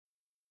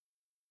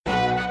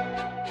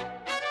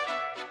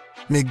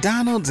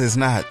McDonald's is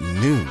not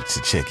new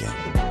to chicken.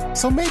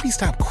 So maybe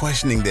stop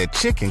questioning their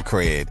chicken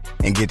cred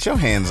and get your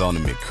hands on the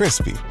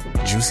McCrispy.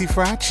 Juicy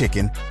fried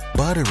chicken,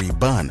 buttery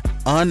bun,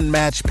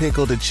 unmatched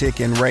pickle to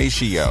chicken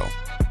ratio.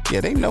 Yeah,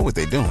 they know what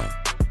they're doing.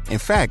 In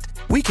fact,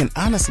 we can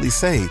honestly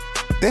say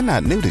they're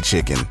not new to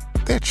chicken.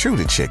 They're true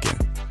to chicken.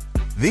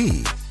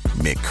 The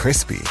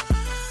McCrispy.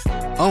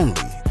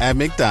 Only at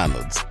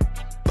McDonald's.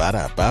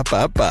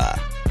 Ba-da-ba-ba-ba.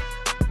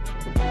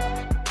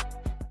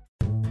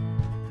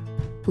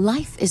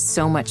 Life is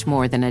so much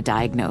more than a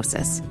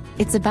diagnosis.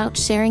 It's about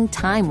sharing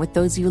time with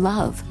those you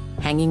love,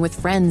 hanging with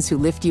friends who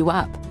lift you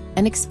up,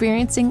 and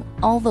experiencing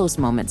all those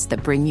moments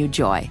that bring you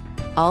joy.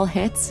 All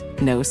hits,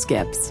 no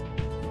skips.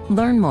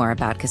 Learn more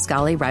about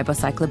Kisqali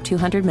Ribociclib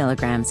 200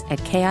 milligrams at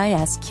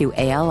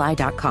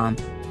KISQALI.com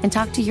and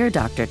talk to your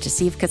doctor to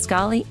see if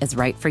Kisqali is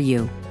right for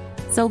you.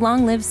 So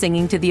long live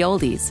singing to the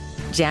oldies,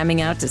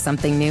 jamming out to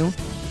something new,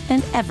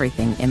 and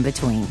everything in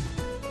between.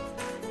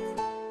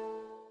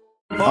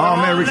 Oh,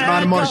 man, Rickey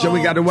Smiley Morning Show.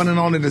 We got the one and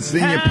only, the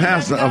senior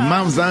pastor of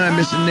Mount Zion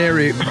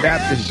Missionary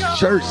Baptist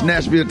Church,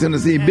 Nashville,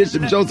 Tennessee,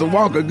 Bishop Joseph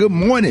Walker. Good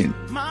morning.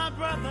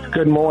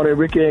 Good morning,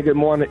 Rickey, and good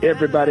morning,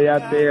 everybody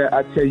out there.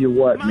 I tell you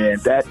what, man,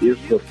 that is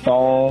the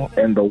song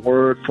and the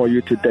word for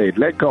you today.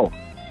 Let go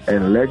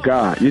and let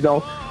God. You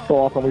know, so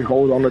often we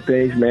hold on to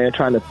things, man,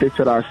 trying to fix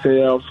it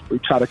ourselves. We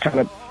try to kind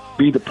of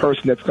be the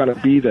person that's going to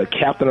be the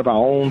captain of our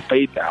own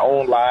fate, our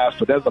own lives.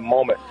 But there's a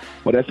moment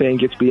where that thing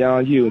gets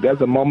beyond you.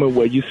 There's a moment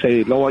where you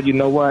say, Lord, you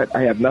know what?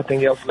 I have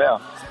nothing else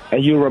left.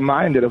 And you're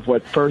reminded of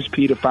what 1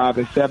 Peter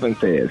 5:7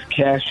 says.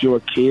 Cast your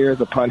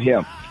cares upon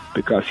him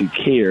because he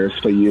cares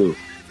for you.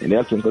 In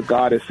essence, what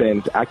God is saying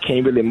is, I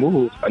can't really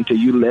move until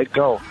you let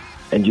go.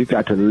 And you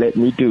got to let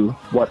me do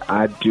what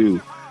I do.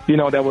 You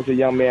know, there was a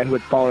young man who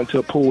had fallen into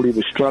a pool. He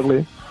was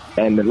struggling.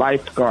 And the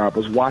lifeguard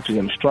was watching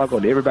him struggle.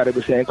 And everybody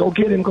was saying, go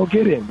get him, go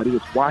get him. But he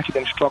was watching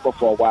him struggle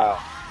for a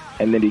while.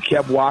 And then he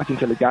kept watching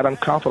until it got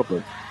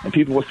uncomfortable. And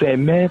people were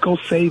saying, man, go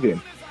save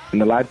him. And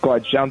the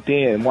lifeguard jumped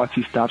in once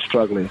he stopped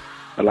struggling.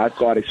 The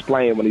lifeguard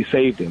explained when he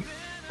saved him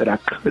that I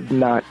could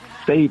not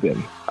save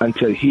him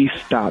until he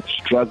stopped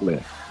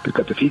struggling.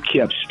 Because if he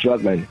kept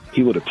struggling,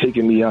 he would have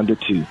taken me under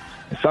too.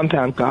 And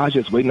sometimes God's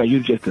just waiting on you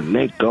just to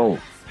let go.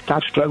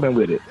 Stop struggling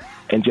with it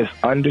and just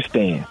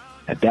understand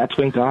that that's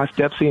when God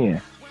steps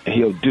in. And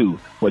he'll do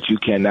what you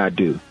cannot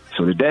do.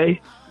 So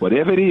today,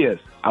 whatever it is,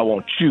 I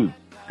want you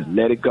to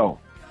let it go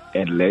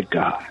and let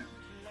God.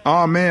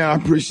 Oh, man, I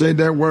appreciate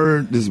that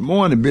word this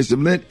morning, Bishop.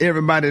 Let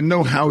everybody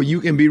know how you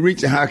can be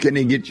reached and how can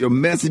they get your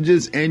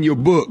messages and your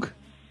book.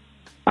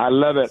 I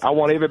love it. I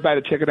want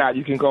everybody to check it out.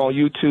 You can go on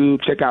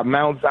YouTube, check out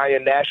Mount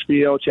Zion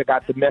Nashville, check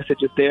out the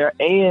messages there.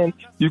 And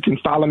you can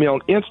follow me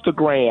on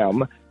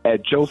Instagram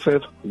at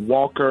Joseph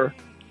Walker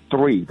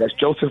 3. That's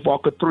Joseph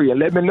Walker 3. And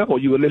let me know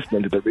you were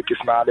listening to the Rickey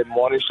Smiley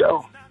Morning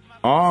Show.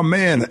 Oh,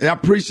 man, I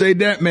appreciate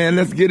that, man.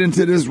 Let's get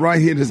into this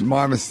right here, this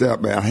Marvin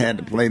Sapp, man. I had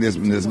to play this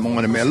one this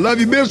morning, man. Love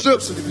you,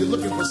 Bishop.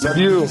 Love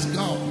you.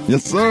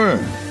 Yes, sir.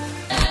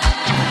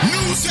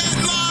 News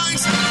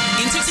headlines,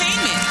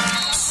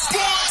 entertainment,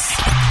 sports.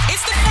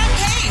 It's the front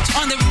page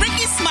on the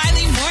Rickey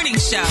Smiley Morning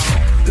Show.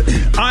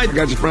 I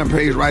got your front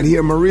page right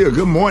here. Maria,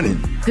 good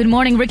morning. Good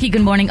morning, Rickey.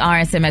 Good morning,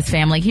 RSMS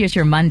family. Here's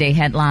your Monday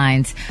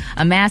headlines.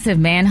 A massive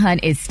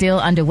manhunt is still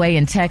underway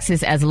in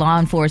Texas as law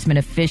enforcement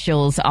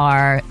officials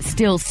are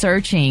still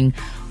searching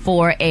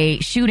for a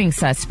shooting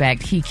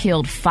suspect. He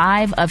killed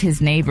 5 of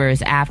his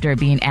neighbors after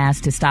being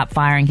asked to stop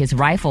firing his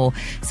rifle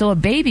so a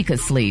baby could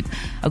sleep.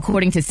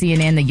 According to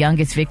CNN, the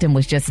youngest victim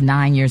was just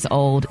 9 years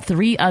old.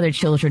 3 other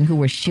children who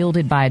were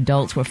shielded by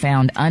adults were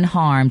found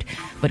unharmed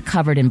but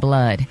covered in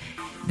blood.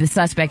 The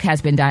suspect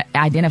has been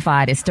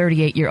identified as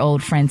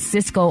 38-year-old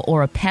Francisco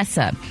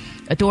Oropesa.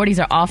 Authorities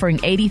are offering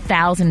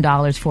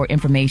 $80,000 for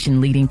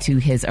information leading to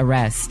his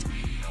arrest.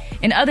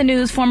 In other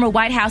news, former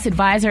White House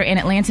advisor and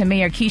Atlanta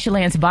Mayor Keisha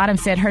Lance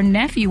Bottoms said her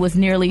nephew was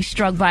nearly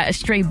struck by a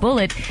stray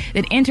bullet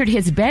that entered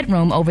his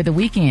bedroom over the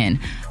weekend.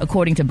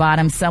 According to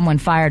Bottoms, someone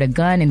fired a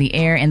gun in the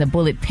air and the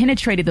bullet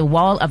penetrated the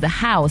wall of the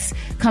house,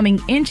 coming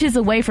inches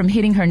away from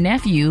hitting her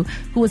nephew,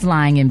 who was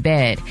lying in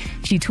bed.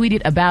 She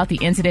tweeted about the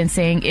incident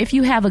saying, "If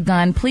you have a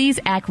gun, please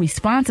act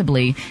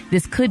responsibly.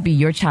 This could be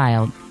your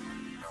child."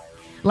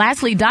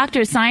 Lastly,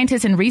 doctors,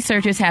 scientists, and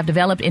researchers have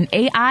developed an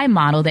AI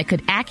model that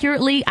could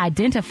accurately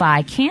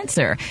identify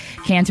cancer.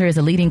 Cancer is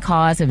a leading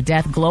cause of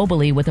death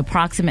globally, with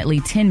approximately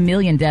 10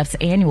 million deaths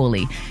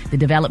annually. The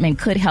development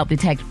could help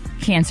detect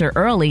cancer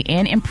early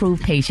and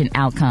improve patient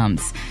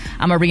outcomes.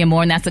 I'm Maria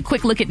Moore, and that's a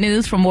quick look at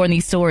news. For more on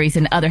these stories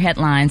and other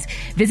headlines,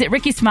 visit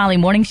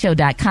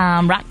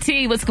RickeySmileyMorningShow.com. Rock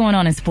T, what's going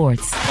on in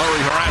sports? Curry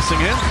harassing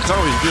him.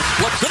 Curry just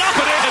flips it up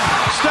and in.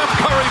 Steph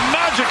Curry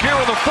magic here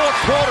in the fourth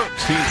quarter.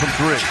 Team from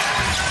 3.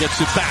 Gets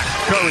it back.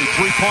 Curry,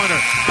 three-pointer.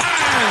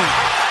 Bang!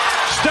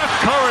 Steph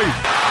Curry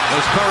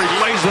as Curry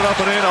lays it up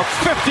and in. A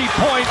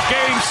 50-point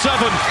Game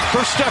 7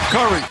 for Steph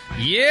Curry.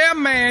 Yeah,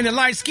 man, the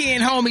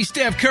light-skinned homie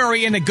Steph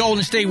Curry and the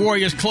Golden State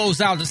Warriors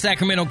closed out the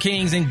Sacramento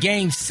Kings in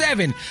Game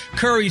 7.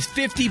 Curry's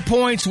 50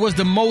 points was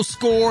the most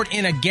scored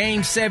in a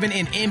Game 7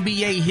 in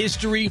NBA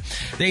history.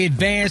 They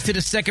advanced to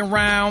the second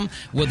round,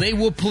 where they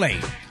will play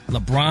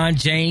LeBron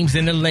James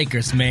and the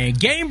Lakers, man.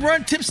 Game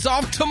run tips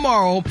off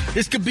tomorrow.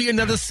 This could be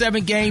another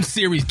 7-game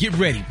series. Get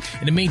ready.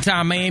 In the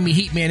meantime, Miami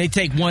Heat, man, they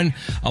take a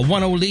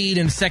 1-0 lead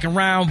in the second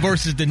round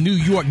versus the New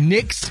York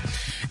Knicks.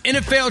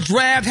 NFL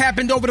draft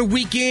happened over the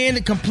weekend.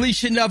 The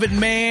completion of it,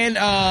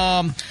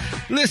 man.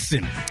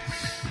 Listen,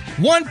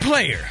 one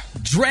player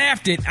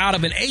drafted out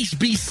of an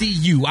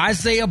HBCU,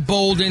 Isaiah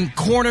Bolden,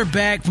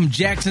 cornerback from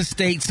Jackson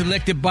State,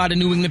 selected by the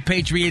New England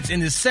Patriots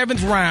in the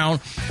 7th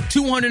round,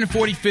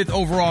 245th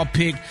overall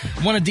pick,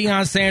 one of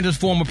Deion Sanders'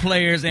 former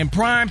players, and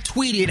Prime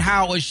tweeted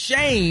how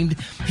ashamed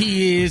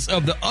he is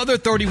of the other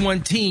 31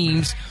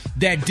 teams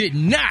that did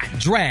not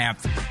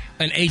draft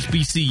an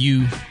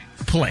HBCU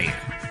player.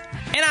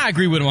 And I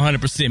agree with him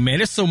 100%, man.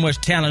 There's so much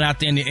talent out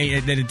there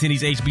that attend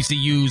these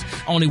HBCUs.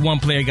 Only one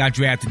player got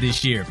drafted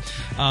this year.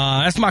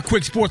 That's my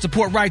quick sports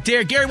report right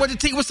there. Gary,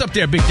 what's up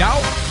there, big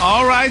dog?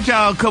 All right,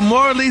 y'all.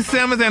 Kimora Lee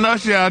Simmons and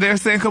Usher out there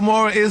saying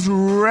Kimora is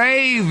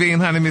raving,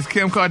 honey, Miss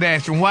Kim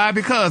Kardashian. Why?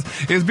 Because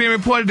it's being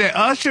reported that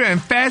Usher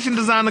and fashion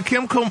designer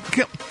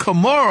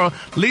Kimora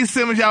Lee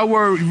Simmons, y'all,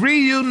 were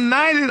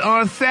reunited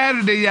on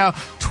Saturday, y'all.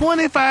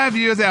 25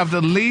 years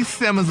after Lee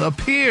Simmons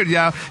appeared,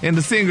 y'all, in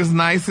the singer's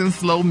Nice and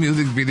Slow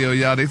music video,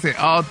 y'all. They say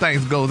all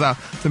thanks goes out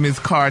to Miss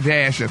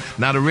Kardashian.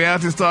 Now, the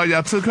reality star,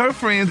 y'all, took her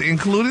friends,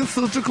 including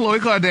sister Khloe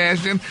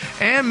Kardashian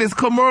and Miss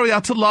Kimora,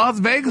 y'all, to Las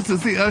Vegas to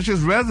see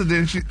Usher's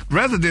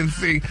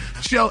residency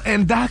show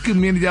and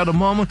documented, y'all, the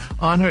moment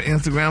on her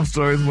Instagram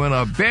stories when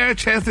a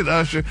bare-chested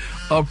Usher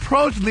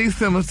approached Lee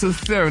Simmons to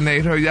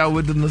serenade her, y'all,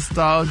 with the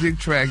nostalgic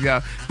track,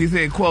 y'all. He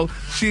said, quote,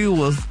 she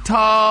was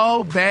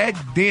tall back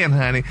then,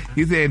 honey.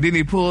 He said, then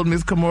he pulled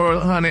Miss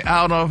Kimora, honey,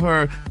 out of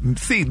her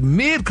seat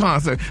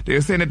mid-concert.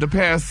 They're saying that the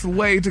pair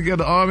swayed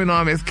together arm in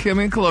arm as Kim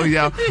and Khloe,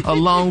 y'all,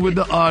 along with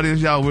the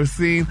audience, y'all, were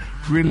seen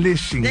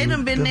relishing. They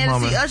done been there to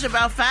see Usher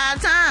about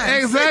 5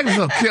 times. Exactly.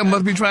 So Kim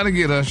must be trying to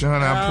get Usher,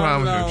 honey. I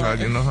promise you.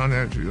 Honey.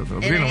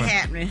 It ain't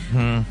happening.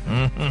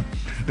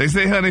 They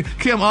say, honey,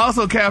 Kim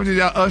also captured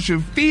y'all Usher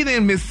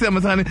feeding Miss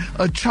Simmons, honey,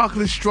 a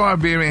chocolate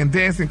strawberry and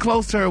dancing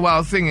close to her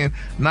while singing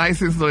Nice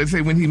and Slow. They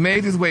say when he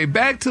made his way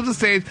back to the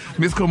stage,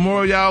 Miss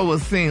Kimora, y'all,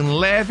 was seen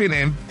laughing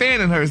and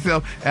fanning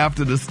herself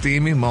after the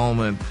steamy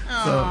moment.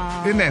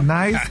 Aww. So, isn't that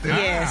nice?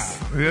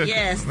 Yes.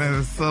 Yes. Man,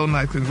 it's so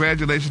nice.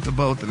 Congratulations to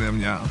both of them,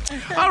 y'all.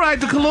 All right,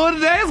 the color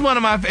today is one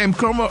of my, and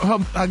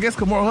I guess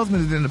Kimora's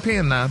husband is in the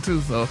pen now,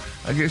 too, so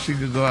I guess she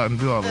could go out and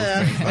do all those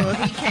things. Well,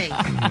 he can't.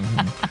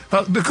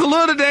 The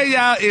color today,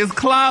 y'all, is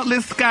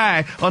cloudless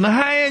sky. On the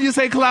high end, you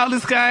say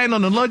cloudless sky, and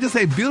on the low, you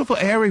say beautiful,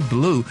 airy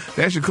blue.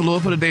 That's your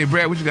color for the day.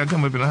 Brad, what you got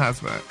coming up in the hot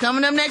spot?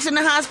 Coming up next in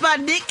the hot spot,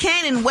 Nick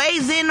Cannon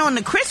weighs in on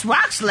the Chris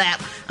Rock slap.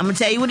 I'm going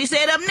to tell you what he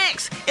said up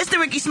next. It's the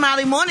Rickey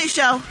Smiley Morning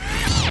Show.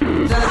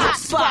 The hot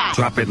spot.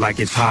 Drop it like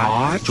it's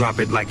hot. Drop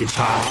it like it's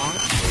hot.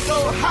 So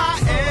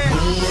hot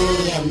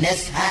and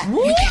that's hot.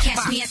 You can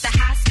catch me at the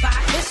hot spot.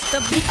 It's the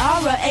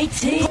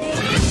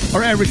BR18.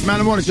 All right, Rickey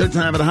Smiley Morning Show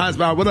time at the hot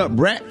spot. What up,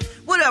 Brad?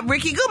 What up,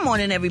 Ricky? Good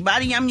morning,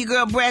 everybody. I'm your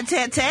girl, Brad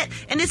Tat Tat,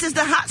 and this is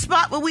the hot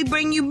spot where we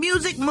bring you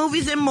music,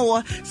 movies, and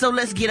more. So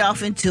let's get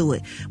off into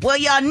it. Well,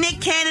 y'all,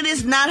 Nick Cannon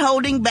is not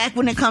holding back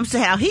when it comes to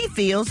how he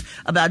feels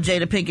about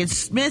Jada Pinkett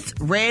Smith's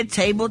Red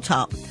Table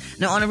Talk.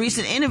 Now, on a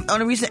recent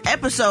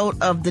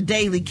episode of The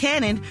Daily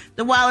Cannon,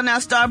 the Wild 'N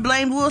Out star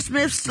blamed Will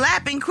Smith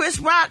slapping Chris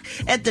Rock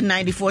at the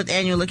 94th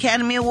Annual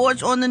Academy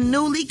Awards on the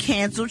newly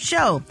canceled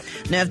show.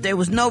 Now, if there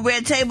was no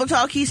Red Table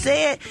Talk, he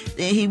said,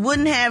 then he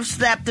wouldn't have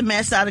slapped the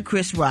mess out of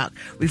Chris Rock,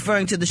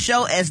 referring to the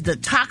show as the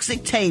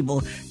toxic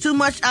table. Too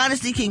much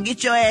honesty can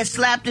get your ass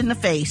slapped in the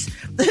face.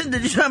 The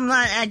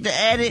drumline actor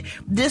added,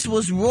 this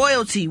was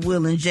royalty,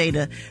 Will and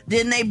Jada.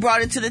 Then they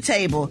brought it to the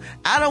table.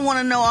 I don't want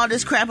to know all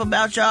this crap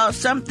about y'all.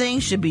 Some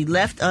things should be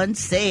left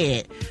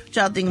unsaid. What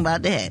y'all think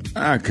about that?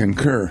 I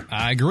concur.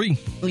 I agree.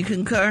 You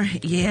concur?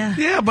 Yeah.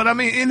 Yeah, but I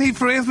mean, isn't he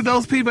friends with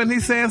those people and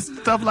he's saying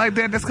stuff like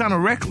that? That's kind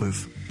of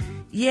reckless.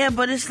 Yeah,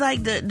 but it's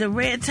like the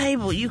red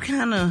table, you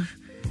kind of...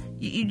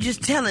 You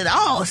just tell it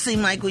all. It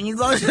seems like when you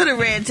go to the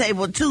red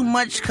table, too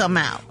much come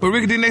out. But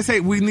Ricky, didn't they say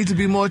we need to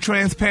be more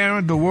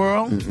transparent, the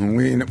world?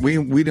 We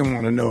didn't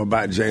want to know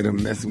about Jada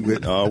messing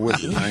with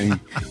the thing.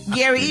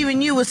 Gary,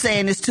 even you were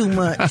saying it's too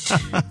much.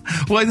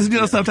 Well, you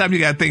know, sometimes you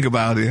got to think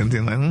about it and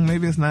think like,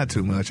 maybe it's not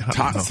too much.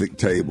 Toxic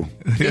table.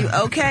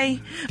 Yeah.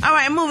 Okay. All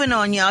right, moving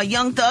on, y'all.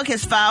 Young Thug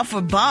has filed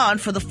for bond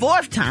for the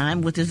 4th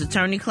time, with his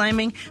attorney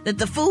claiming that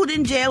the food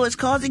in jail is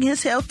causing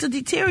his health to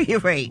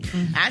deteriorate.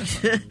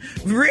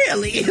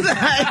 Really?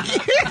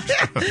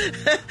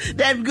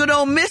 That good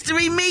old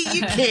mystery meat?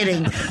 You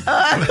kidding? You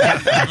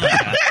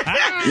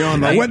don't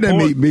know what that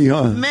meat be,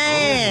 huh?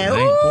 Man. It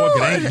ain't pork,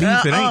 it ain't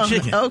beef, it ain't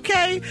chicken.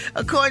 Okay.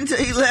 According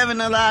to 11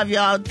 Alive,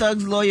 y'all,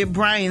 Thug's lawyer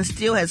Brian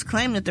Steele has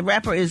claimed that the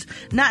rapper is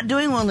not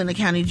doing well in the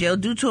county jail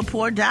due to a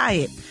poor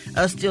diet.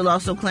 Still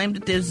also claimed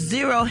that there's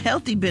zero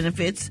healthy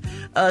benefits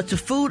to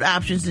food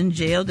options in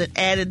jail, that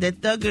added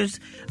that Thugger's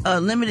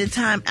limited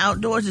time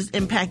outdoors is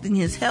impacting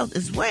his health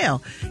as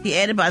well. He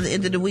added by the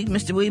end of the week,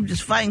 Mr. Williams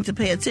is fighting to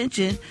pay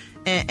attention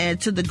and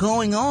to the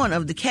going on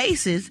of the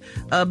cases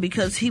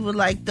because he would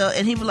like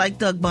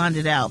Thug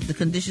bonded out. The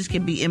conditions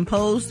can be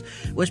imposed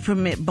which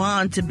permit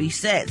bond to be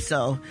set.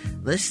 So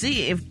let's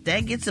see if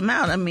that gets him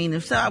out. I mean,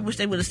 if so, I wish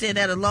they would have said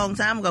that a long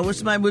time ago. I wish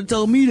somebody would have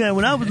told me that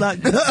when I was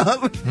locked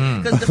up.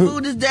 Because the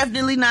food is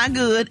definitely not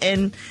good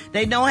and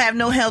they don't have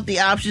no healthy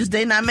options.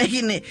 They're not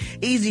making it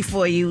easy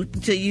for you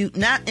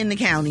not in the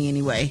county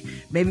anyway.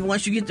 Maybe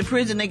once you get to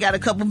prison, they got a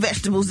couple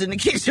vegetables in the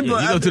kitchen.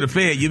 Yeah, you go to the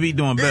Fed, you be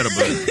doing better,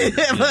 but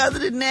but other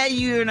than that,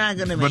 you're not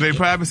gonna make it. But they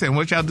probably saying,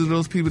 what y'all do to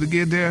those people to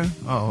get there?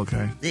 Oh,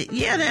 okay.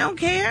 Yeah, they don't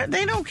care.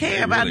 They don't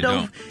care about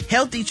those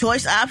healthy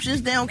choice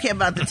options. They don't care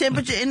about the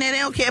temperature in there. They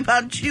don't care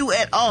about you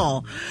at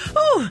all. Ooh.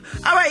 All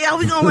right, y'all,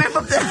 we gonna wrap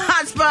up the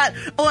hot spot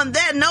on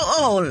that note.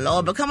 Oh,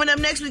 Lord. But coming up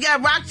next, we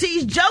got Rock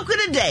T's Joke of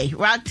the Day.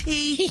 Rock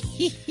T.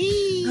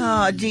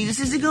 Oh, Jesus.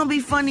 Is it gonna be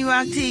funny,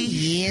 Rock T?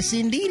 Yes,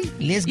 indeed.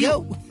 Let's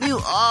go. You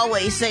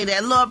always say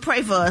that. Lord,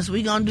 pray for us.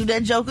 We gonna do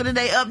that Joke of the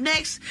Day up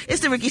next.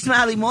 It's the Rickey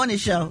Smiley Morning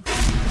Show.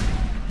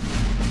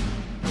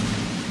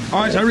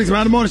 All right, y'all, Rickey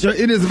Smiley Morning Show.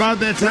 It is about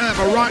that time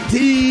for Rock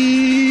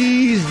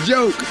T's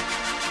Joke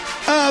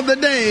of the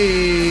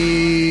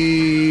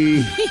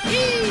Day.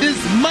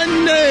 It's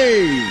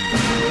Monday.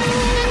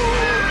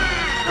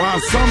 Wow,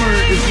 summer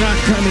is not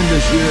coming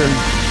this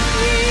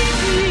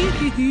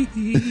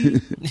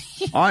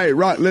year. All right,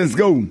 Rock, let's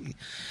go.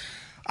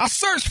 I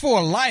searched for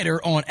a lighter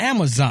on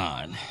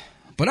Amazon,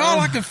 but all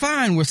I could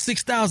find was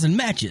 6,000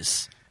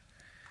 matches.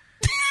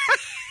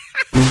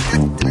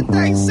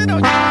 Sit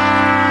on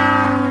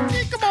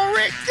hey, come on,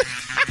 Rick.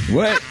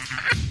 What?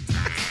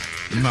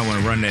 You might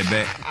want to run that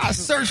back. I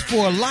searched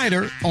for a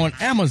lighter on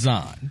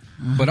Amazon,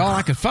 but all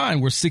I could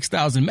find were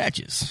 6,000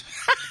 matches.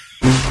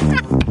 They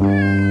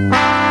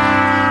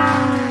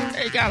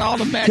got all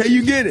the matches. Can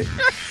you get it?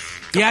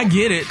 Yeah, I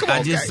get it. Come on,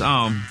 I just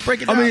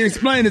break it down.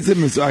 Explain it to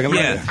me so I can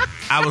learn.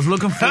 I was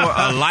looking for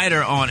a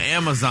lighter on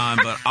Amazon,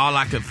 but all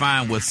I could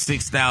find was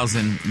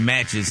 6,000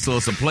 matches. So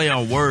it's a play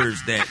on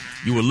words that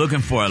you were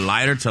looking for a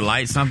lighter to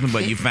light something,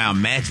 but you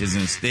found matches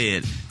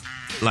instead.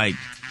 Like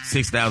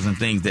 6,000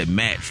 things that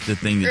match the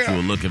thing that you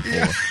were looking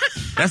for.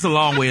 That's a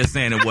long way of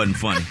saying it wasn't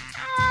funny.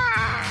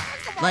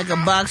 Like a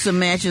box of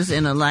matches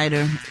and a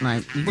lighter.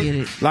 Like, you get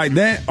it? Like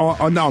that?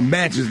 Or no,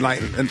 matches, like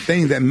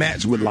things that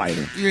match with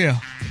lighter. Yeah.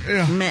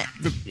 There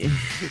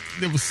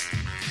was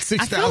 6,000.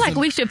 I feel like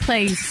we should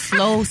play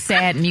slow,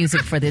 sad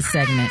music for this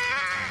segment.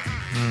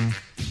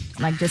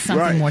 Like just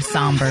something more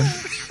somber.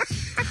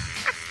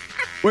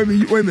 Wait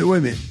a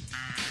minute.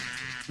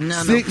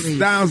 No,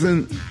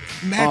 6,000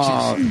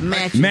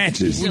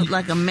 matches.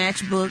 Like a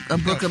matchbook, a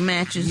book of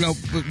matches. No,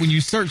 but when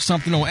you search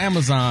something on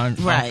Amazon,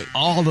 right,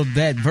 all of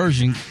that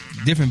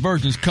different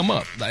versions come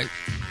up. Like,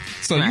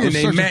 so right.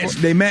 you And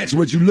they match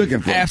what you're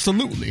looking for.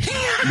 Absolutely.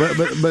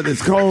 But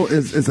it's called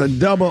it's a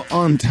double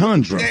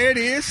entendre. There it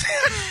is.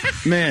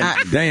 Man,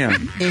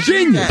 damn.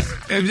 Genius.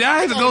 If y'all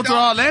had to go through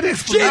all that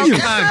explanation,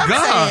 my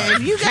God.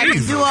 If you got to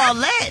do all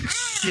that,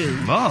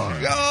 shoot.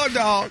 Lord. Oh,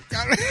 dog.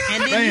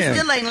 And then you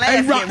still ain't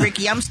laughing yet,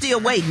 Ricky. I'm still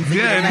waiting for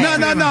you to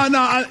laugh.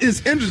 No.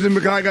 It's interesting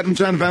because I'm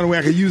trying to find a way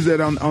I can use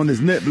that on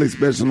this Netflix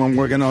special I'm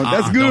working on.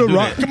 That's good,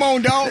 Rock. Come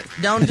on, dog.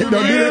 Don't do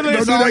that. Don't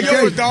do that,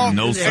 yours, dog.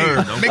 No,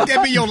 sir. Make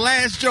that be your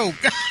last joke.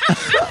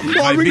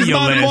 Might be your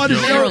last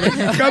joke.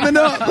 Coming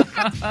up.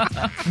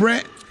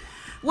 Brent.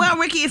 Well,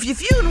 Ricky, if you're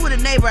feuding with a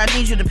neighbor, I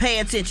need you to pay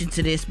attention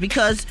to this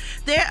because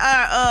there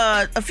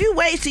are a few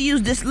ways to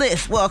use this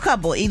list. Well, a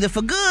couple, either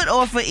for good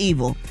or for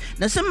evil.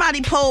 Now,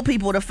 somebody polled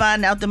people to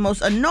find out the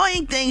most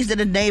annoying things that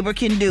a neighbor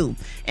can do.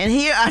 And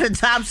here are the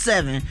top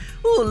 7.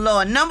 Ooh,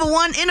 Lord. Number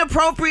 1,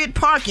 inappropriate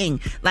parking,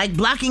 like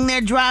blocking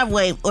their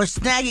driveway or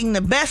snagging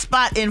the best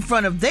spot in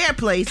front of their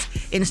place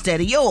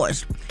instead of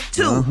yours.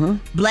 2,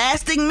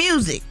 blasting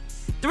music.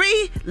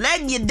 3,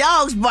 letting your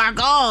dogs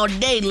bark all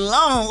day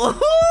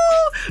long.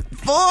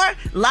 4,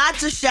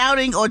 lots of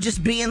shouting or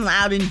just being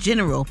loud in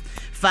general.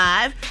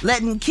 5,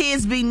 letting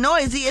kids be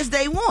noisy as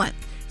they want.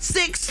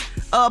 6,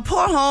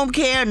 poor home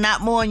care,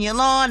 not mowing your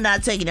lawn,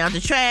 not taking out the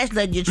trash,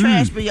 letting your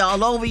trash be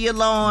all over your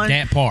lawn.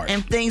 That part.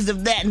 And things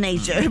of that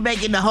nature,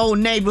 making the whole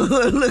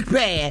neighborhood look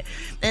bad.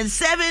 And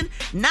 7,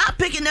 not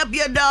picking up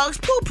your dog's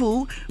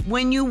poo-poo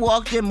when you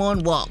walk them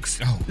on walks.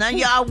 Now,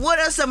 y'all, what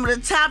are some of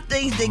the top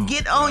things that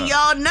get on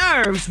y'all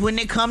nerves when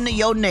it come to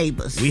your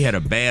neighbors? We had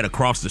a bad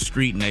across the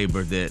street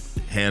neighbor that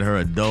had her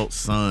adult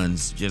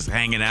sons just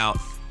hanging out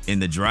in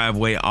the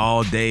driveway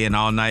all day and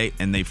all night,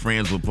 and their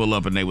friends would pull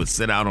up and they would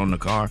sit out on the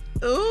car.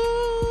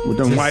 Ooh. With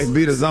them white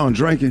beaters on,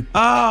 drinking.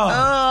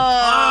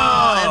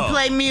 And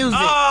play music.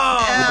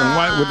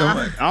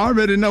 I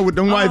already know with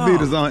them white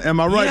beaters on. Am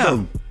I right,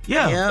 though?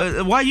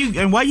 Yeah. Why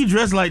you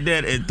dressed like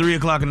that at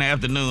 3:00 in the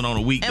afternoon on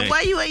a weekday? And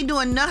why you ain't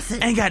doing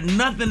nothing? Ain't got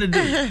nothing to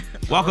do.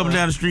 Walk up and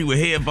down the street with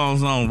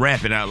headphones on,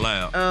 rapping out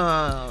loud.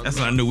 That's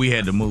when I knew we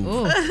had to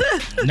move.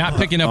 Not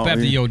picking up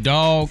after your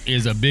dog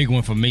is a big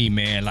one for me,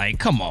 man. Like,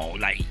 come on.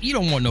 Like, you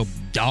don't want no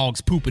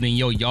dogs pooping in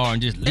your yard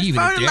and just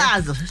leaving it there.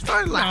 It's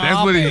fertilizer.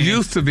 That's what it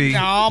used to be.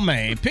 No,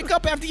 man. Pick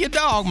up after your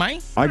dog,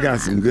 man. I got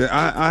some good.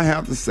 I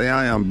have to say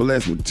I am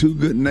blessed with 2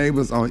 good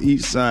neighbors on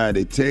each side.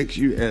 They text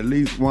you at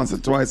least once or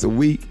twice a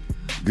week.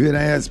 Good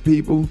ass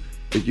people.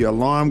 If your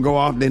alarm go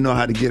off, they know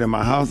how to get in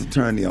my house to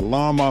turn the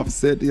alarm off,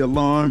 set the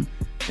alarm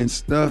and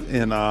stuff.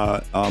 And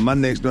my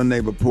next door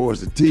neighbor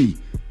pours the tea.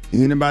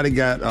 Anybody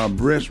got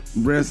breast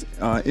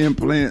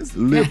implants,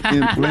 lip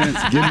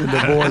implants, getting a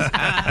divorce,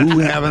 who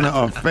having an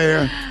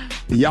affair?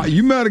 Y'all,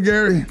 you met her,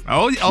 Gary.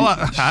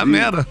 I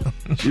met her.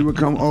 She would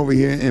come over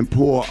here and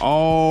pour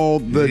all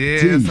the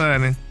tea. Yes,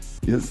 honey.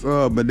 Yes,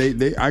 sir. But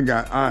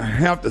I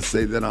have to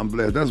say that I'm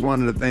blessed. That's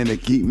one of the things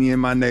that keep me in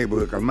my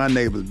neighborhood, because my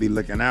neighbors be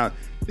looking out.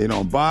 They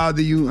don't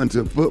bother you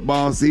until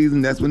football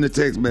season. That's when the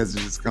text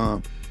messages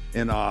come.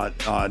 And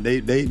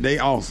they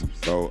awesome.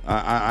 So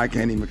I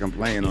can't even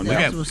complain on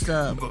that. That's what's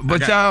up.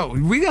 But y'all,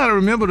 we got to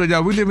remember that,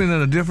 y'all, we living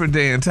in a different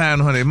day and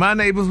time, honey. If my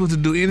neighbors was to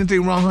do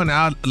anything wrong, honey,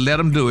 I'll let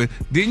them do it.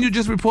 Didn't you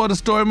just report a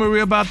story,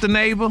 Maria, about the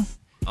neighbor?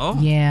 Oh.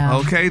 Yeah.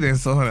 Okay, then.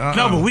 So, honey,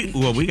 no,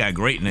 but we got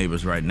great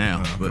neighbors right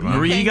now. But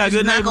Maria, you got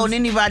good neighbors? Not going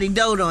anybody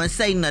dodo and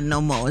say nothing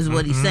no more is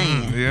what he's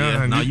saying.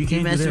 Yeah. No, you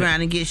can't mess do that. around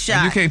and get shot.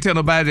 And you can't tell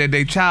nobody that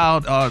they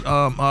child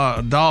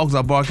dogs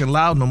are barking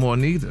loud no more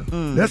neither.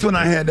 That's when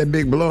I had that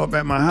big blow up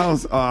at my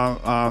house.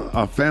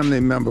 A family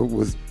member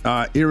was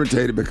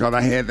irritated because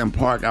I had them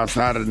parked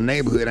outside of the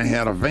neighborhood and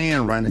had a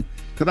van running,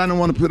 because I didn't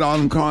want to put all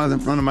them cars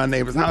in front of my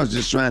neighbor's house,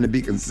 just trying to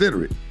be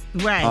considerate.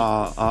 Right.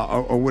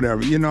 Or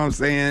whatever. You know what I'm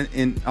saying?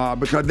 And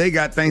because they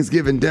got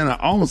Thanksgiving dinner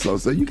also.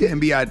 So you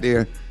can't be out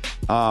there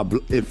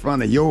in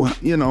front of your,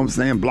 you know what I'm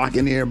saying,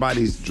 blocking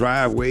everybody's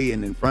driveway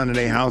and in front of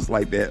their house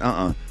like that.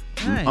 Right.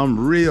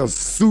 I'm real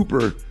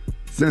super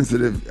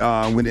sensitive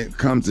when it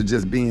comes to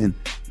just being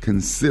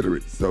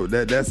considerate. So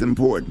that's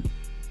important.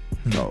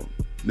 So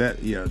that,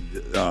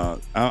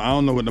 I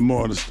don't know what the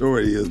moral of the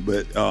story is,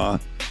 but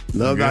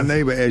love thy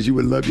neighbor as you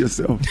would love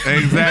yourself.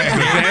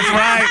 Exactly. That's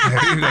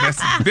right.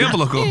 That's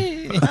biblical.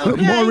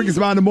 More Rickey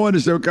Smiley in the Morning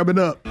Show coming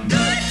up.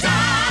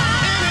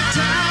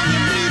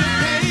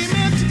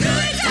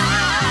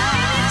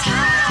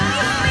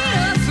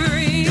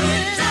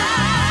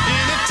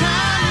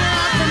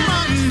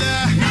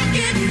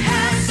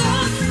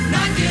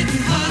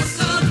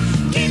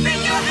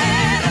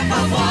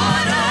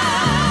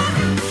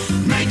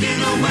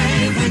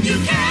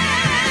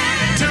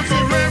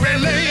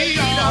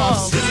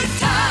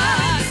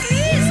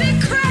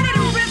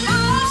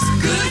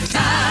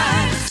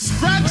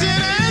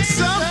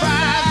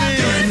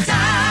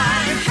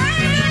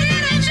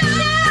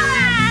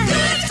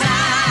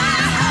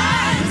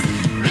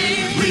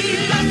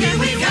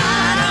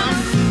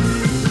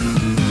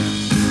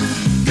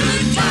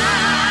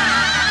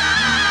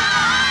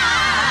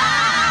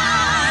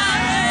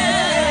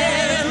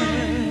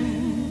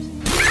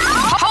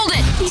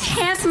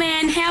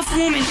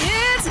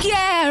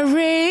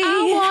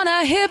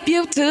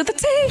 To the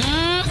tea.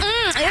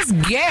 It's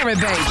Gary,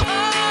 baby.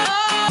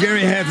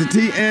 Gary has the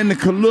tea and the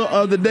color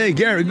of the day.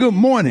 Gary, good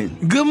morning.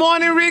 Good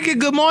morning, Ricky.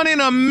 Good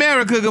morning,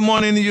 America. Good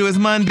morning to you. It's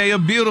Monday, a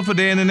beautiful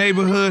day in the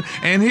neighborhood.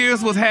 And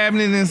here's what's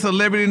happening in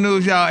celebrity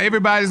news, y'all.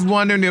 Everybody's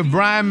wondering if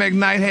Brian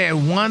McKnight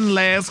had one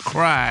last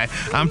cry.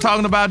 I'm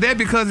talking about that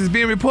because it's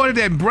being reported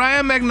that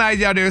Brian McKnight,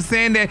 y'all, they're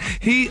saying that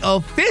he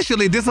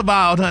officially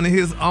disavowed, honey,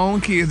 his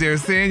own kids. They're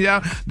saying,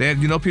 y'all, that,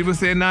 people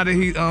saying now that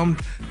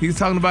he's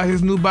talking about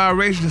his new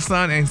biracial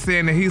son and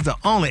saying that he's the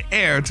only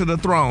heir to the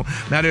throne.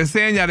 Now, they're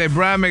saying, y'all, that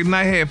Brian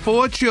McKnight had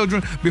 4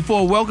 children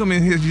before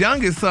welcoming his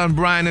youngest son,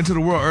 Brian, into the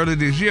world earlier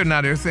this year.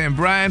 Now, they're saying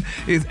Brian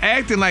is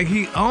acting like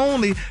he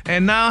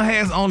now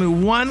has only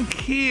 1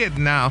 kid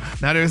now.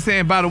 Now, they're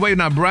saying, by the way,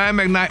 now Brian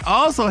McKnight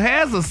also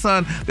has a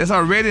son that's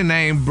already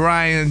named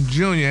Brian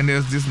Jr., and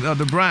there's this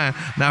other Brian.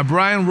 Now,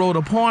 Brian wrote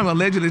a poem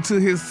allegedly to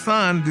his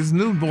son, this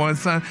newborn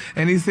son,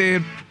 and he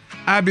said,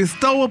 I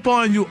bestow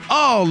upon you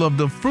all of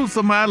the fruits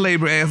of my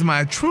labor as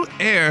my true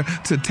heir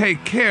to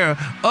take care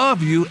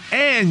of you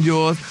and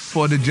yours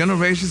for the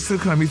generations to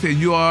come. He said,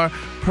 you are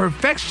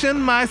perfection,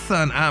 my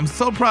son. I'm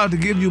so proud to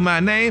give you my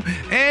name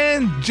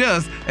and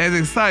just as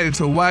excited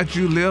to watch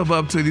you live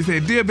up to it. He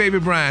said, dear baby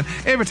Brian,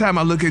 every time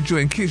I look at you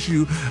and kiss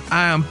you,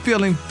 I am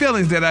feeling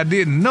feelings that I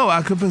didn't know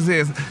I could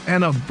possess,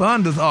 an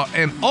abundance or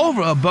an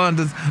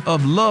overabundance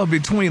of love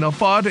between a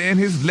father and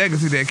his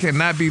legacy that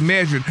cannot be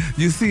measured.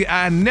 You see,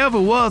 I never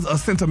was a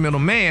sentimental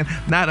man,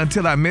 not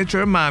until I met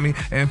your mommy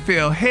and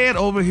fell head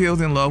over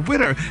heels in love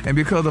with her. And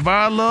because of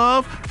our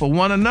love for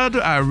one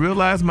another, I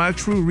realized my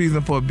true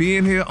reason for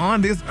being here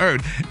on this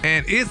earth,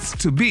 and it's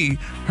to be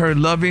her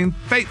loving,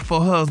 faithful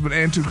husband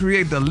and to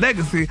create the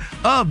legacy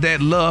of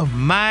that love,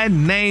 my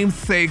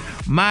namesake,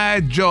 my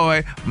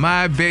joy,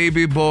 my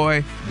baby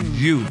boy,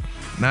 you.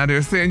 Now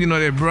they're saying,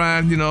 that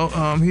Brian, he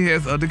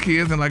has other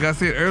kids, and like I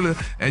said earlier,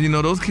 and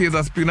those kids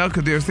are speaking out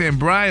because they're saying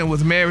Brian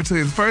was married to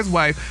his first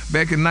wife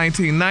back in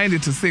 1990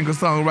 to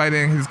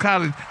singer-songwriter and his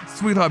college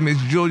sweetheart,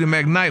 Miss Julia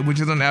McKnight,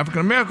 which is an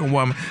African-American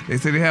woman. They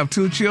say they have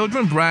 2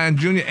 children, Brian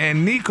Jr.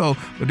 and Nico,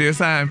 but they're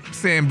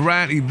saying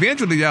Brian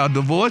eventually,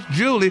 divorced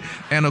Julie,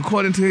 and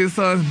according to his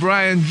sons,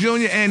 Brian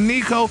Jr. and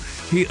Nico,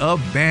 he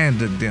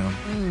abandoned them.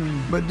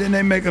 But then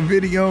they make a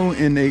video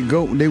and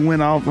they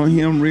went off on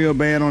him real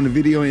bad on the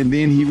video, and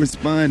then he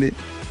responded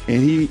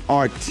and he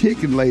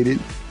articulated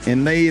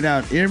and laid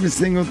out every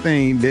single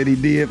thing that he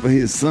did for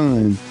his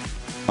son,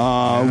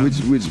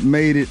 which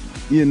made it,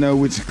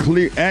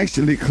 which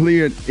actually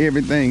cleared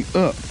everything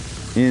up.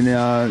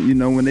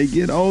 And when they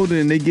get older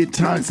and they get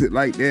toxic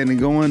like that and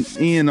going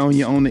in on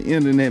you on the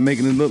internet,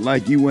 making it look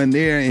like you weren't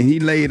there, and he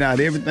laid out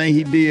everything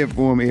he did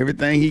for me,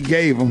 everything he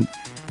gave him,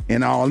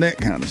 and all that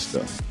kind of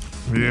stuff.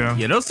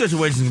 Yeah, those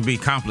situations can be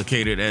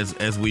complicated,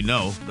 as we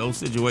know. Those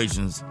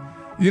situations.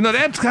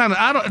 That's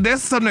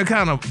that's something that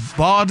kind of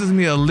bothers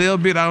me a little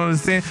bit. I don't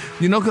understand.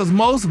 Because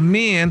most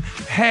men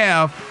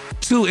have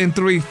 2 and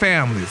 3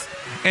 families.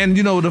 And,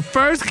 the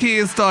first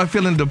kids start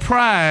feeling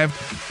deprived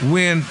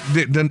when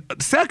the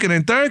second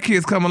and third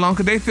kids come along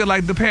because they feel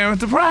like the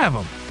parents deprive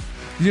them.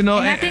 And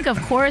I think,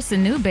 of course, the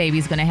new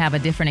baby's going to have a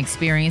different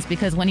experience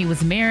because when he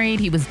was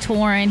married, he was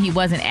torn. He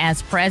wasn't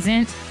as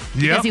present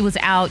because he was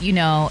out,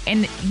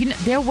 and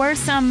there were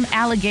some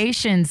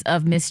allegations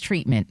of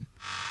mistreatment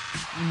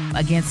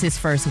against his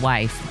first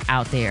wife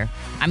out there.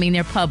 I mean,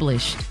 they're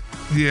published.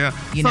 Yeah.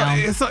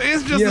 So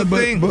it's just a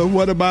thing. But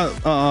what about,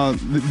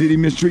 did he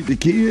mistreat the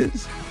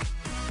kids?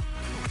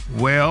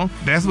 Well,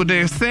 that's what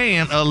they're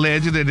saying,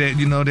 allegedly, that,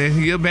 that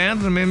he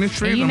abandoned them and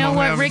mistreated them. You know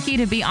what, Ricky,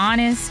 to be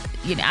honest,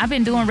 I've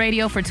been doing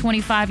radio for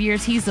 25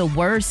 years. He's the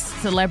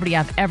worst celebrity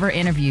I've ever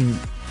interviewed.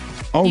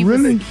 Oh,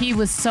 really? He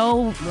was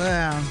so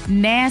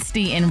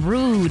nasty and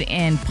rude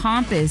and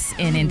pompous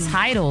and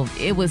entitled.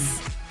 It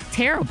was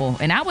terrible.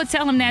 And I would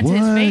tell him that to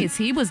his face.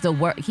 He was the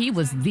worst. He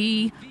was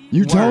the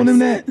You worst. told him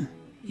that?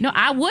 No,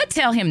 I would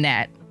tell him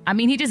that. I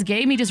mean, he just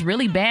gave me just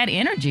really bad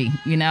energy,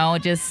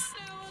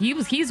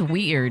 He's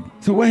weird.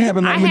 So what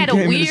happened? I had a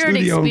weird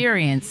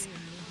experience.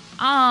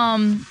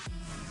 I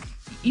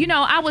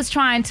was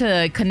trying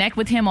to connect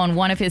with him on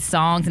one of his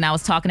songs, and I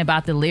was talking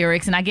about the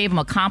lyrics, and I gave him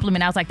a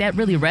compliment. I was like, that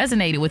really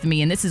resonated with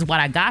me, and this is what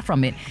I got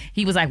from it.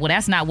 He was like, well,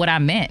 that's not what I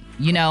meant,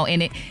 and he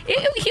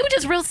was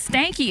just real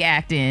stanky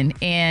acting,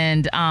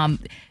 and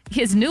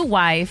his new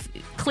wife,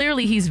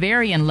 clearly he's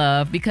very in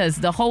love because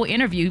the whole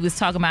interview he was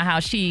talking about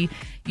how she,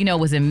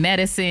 was in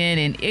medicine,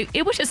 and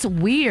it was just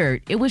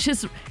weird. It was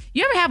just,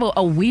 you ever have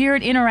a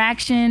weird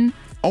interaction?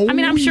 Oh, I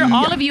mean, I'm sure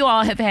all of you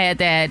all have had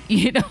that,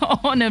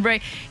 on the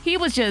break. He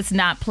was just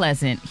not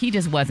pleasant. He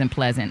just wasn't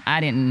pleasant. I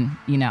didn't,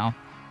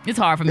 it's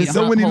hard for me to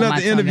So when he hold left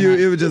my the interview,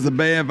 tongue it was just a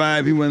bad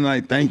vibe. He wasn't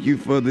like, thank you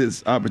for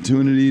this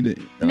opportunity.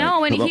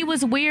 No, and he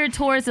was weird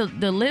towards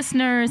the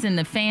listeners and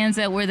the fans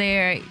that were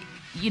there.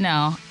 You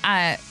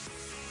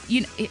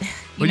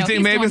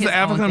think maybe it's an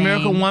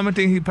African-American woman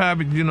thing? He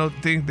probably,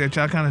 think that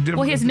y'all kind of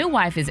different. Well, his new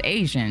wife is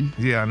Asian.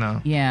 Yeah, I know.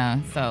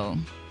 Yeah, so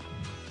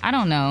I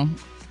don't know.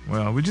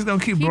 Well, we're just going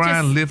to keep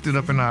Brian lifted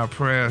up in our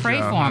prayers. Pray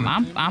for him.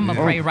 I'm going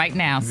to pray right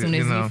now as soon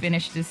as you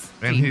finish this.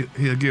 And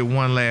he'll get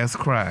one last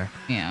cry.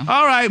 Yeah.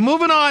 All right,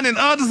 moving on. In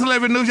other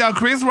celebrity news, y'all,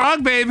 Chris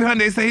Rock, baby,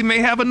 honey, they say he may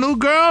have a new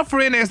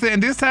girlfriend. They're saying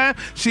this time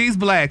she's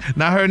black.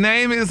 Now, her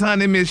name is,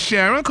 honey, Miss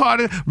Sharon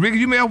Carter. Ricky,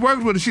 you may have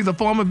worked with her. She's a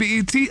former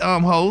BET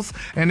host.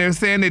 And they're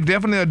saying they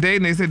definitely are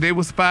dating. They said they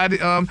were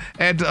spotted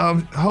at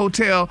the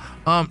hotel,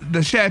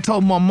 the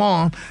Chateau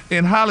Marmont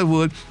in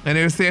Hollywood. And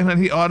they're saying,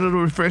 honey, he ordered a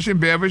refreshing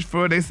beverage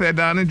for her. They sat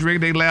down and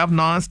drink. They laughed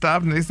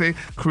nonstop, and they say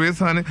Chris,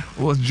 honey,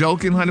 was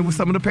joking, honey, with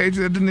some of the pages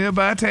at the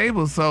nearby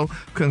table. So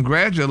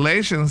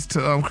congratulations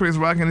to Chris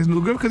Rock and his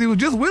new girl, because he was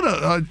just with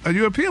a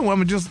European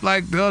woman just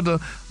like the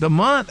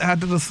month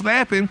after the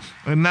slapping,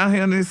 and now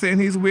they're saying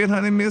he's with,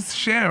 honey, Miss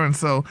Sharon.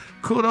 So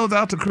kudos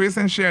out to Chris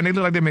and Sharon. They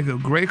look like they make a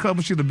great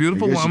couple. She's a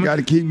beautiful woman. You got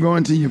to keep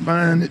going till you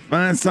find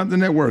something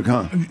that works,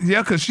 huh?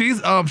 Yeah, because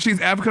she's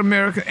African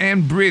American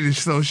and British,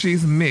 so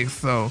she's mixed.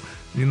 So.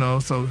 They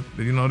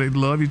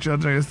love each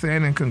other, they're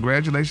saying, and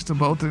congratulations to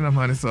both of them,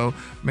 honey. So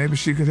maybe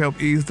she could help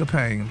ease the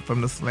pain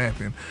from the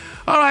slapping.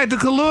 All right, the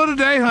color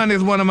today, honey,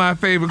 is one of my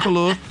favorite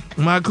colors.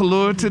 My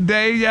color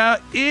today, y'all,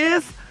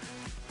 is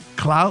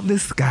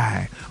cloudless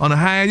sky. On the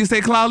high end, you say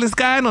cloudless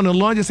sky, and on the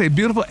low end, you say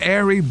beautiful,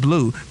 airy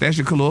blue. That's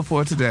your color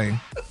for today.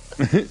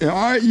 All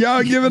right,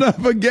 y'all give it up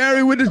for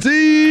Gary with the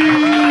T.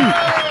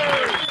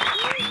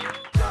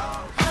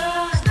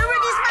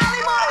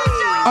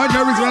 All right,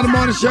 Rickey Smiley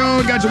Morning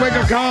Show. Got your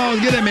wake-up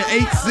calls. Get them at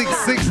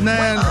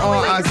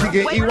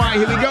 866-9-RICKEY. Here we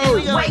go.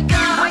 Wake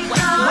up, wake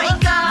up,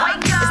 wake up.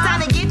 It's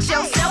time to get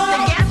yourself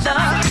together.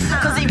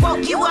 Cause he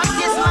woke you up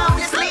this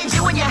morning, slid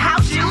you in your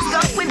house shoes, go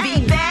and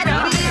be better.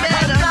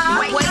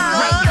 Wake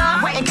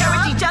up,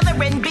 encourage each other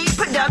and be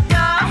productive.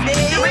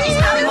 The Rickey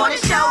Smiley Morning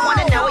Show,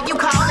 wanna know where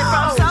you calling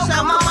from, so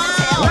come on,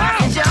 tell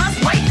us and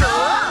just wake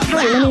up.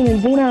 Hi, my name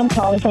is Zena. I'm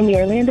calling from the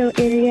Orlando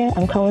area.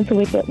 I'm calling to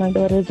wake up my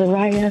daughter,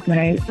 Zariah,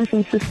 my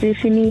awesome sister,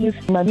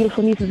 Shanice, my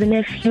beautiful nieces and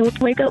nephews.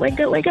 Wake up, wake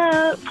up, wake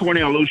up.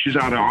 Cornell Lucius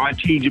out of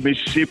Artesia,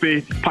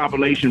 Mississippi.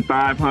 Population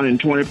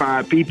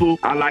 525 people.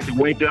 I like to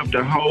wake up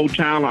the whole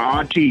town of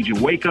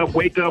Artesia. Wake up,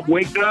 wake up,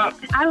 wake up.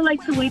 I would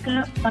like to wake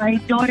up my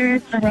daughter,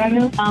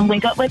 Zariah.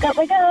 Wake up, wake up,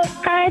 wake up.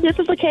 Hi, this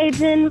is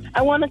Occasion.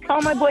 I want to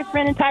call my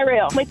boyfriend and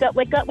Tyrell. Wake up,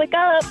 wake up, wake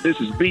up.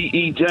 This is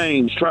B.E.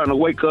 James trying to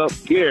wake up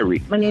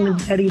Gary. My name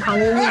is Eddie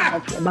Howell. I'm a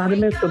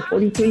phlebotomist for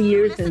 43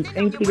 years in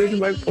St.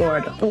 Petersburg,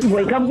 Florida.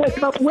 Wake up,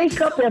 wake up, wake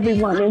up,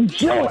 everyone.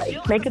 Enjoy.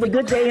 Make it a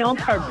good day on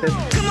purpose.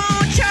 Come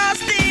on,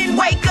 Charleston,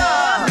 wake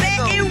up.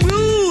 Baton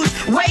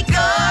Rouge, wake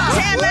up.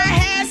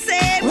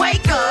 Tallahassee,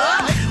 wake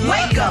up.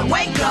 Wake up,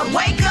 wake up,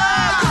 wake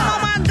up. Come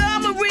on,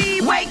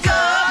 Montgomery, wake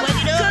up.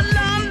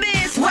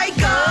 Columbus,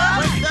 wake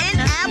up. In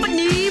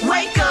Albany,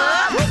 wake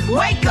up.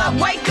 Wake up,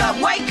 wake up,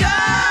 wake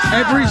up.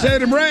 I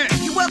appreciate it, Brad.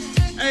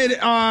 Hey,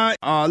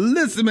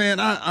 listen, man,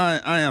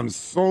 I am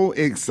so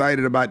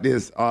excited about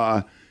this.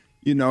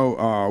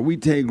 We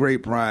take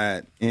great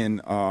pride in,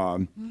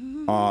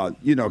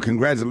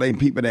 congratulating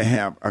people that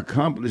have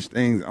accomplished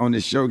things on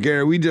this show.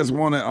 Gary, we just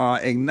want to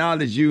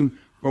acknowledge you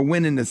for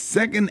winning the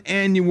second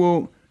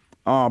annual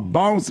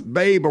Boss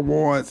Babe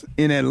Awards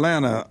in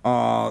Atlanta.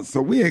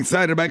 So we're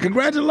excited about it.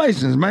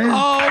 Congratulations, man.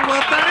 Oh,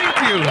 well, thank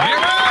you.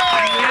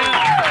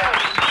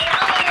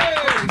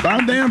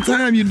 About damn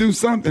time you do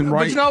something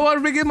right. But you know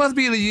what, Rick? It must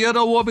be the year of the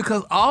award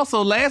because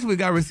also last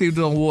week I received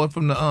an award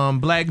from the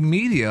Black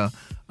Media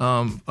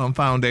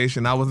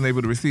Foundation. I wasn't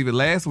able to receive it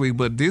last week,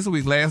 but this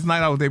week, last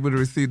night, I was able to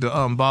receive the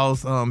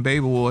Boss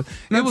Babe Award.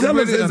 Now tell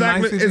us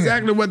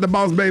exactly what the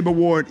Boss Babe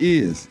Award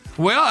is.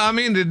 Well, I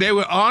mean, they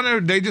were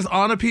honored. They just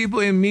honor people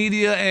in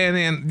media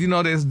and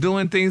that's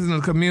doing things in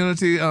the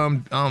community,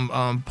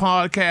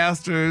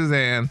 podcasters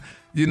and.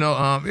 It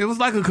was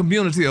like a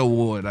community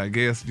award, I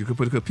guess you could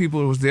put it, because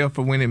people was there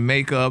for winning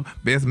makeup,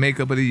 best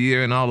makeup of the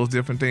year, and all those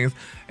different things.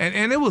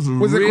 And it was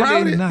really it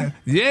crowded? Nice.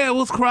 Yeah, it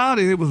was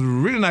crowded. It was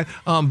really nice.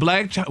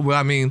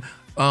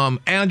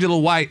 Angela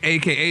White,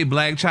 a.k.a.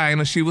 Black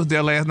China, she was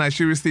there last night.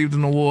 She received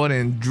an award,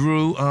 and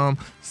Drew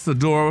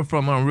Sidora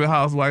from Real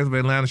Housewives of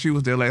Atlanta, she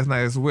was there last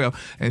night as well,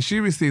 and she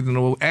received an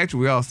award.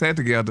 Actually, we all sat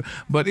together,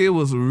 but it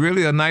was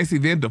really a nice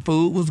event. The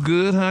food was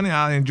good, honey.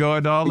 I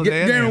enjoyed all of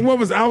that.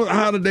 Darren,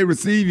 how did they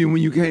receive you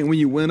when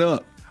you went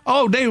up?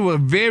 Oh, they were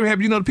very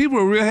happy. The people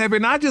were real happy.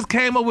 And I just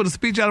came up with a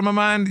speech out of my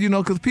mind,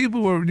 because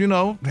people were,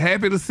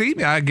 happy to see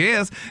me, I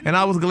guess. And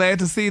I was glad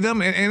to see them.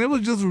 And it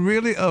was just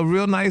really a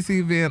real nice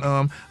event.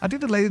 I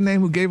think the lady's name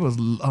who gave us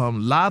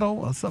Lotto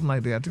or something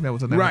like that. I think that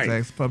was her name. Right.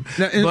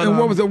 And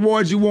what was the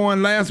awards you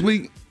won last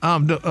week?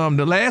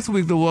 The last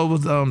week the award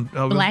was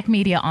Black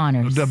Media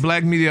Honors. The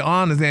Black Media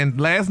Honors. And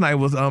last night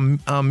was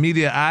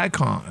Media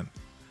Icon.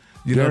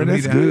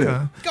 That's good.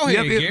 Go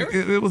ahead,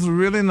 Gary. It was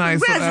really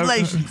nice.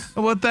 Congratulations.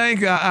 Well, thank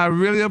you. I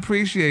really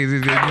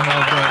appreciated it.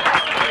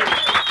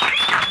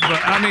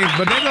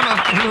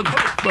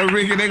 But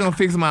Ricky, they're gonna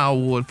fix my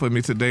award for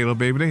me today, little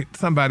baby.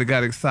 Somebody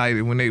got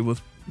excited when they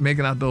was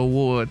making out the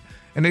award,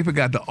 and they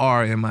forgot the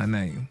R in my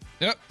name.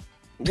 Yep.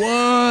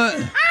 What?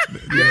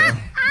 Yeah.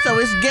 So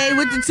it's gay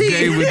with the T.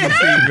 Gay with the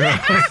T, girl.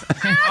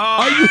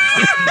 Are you?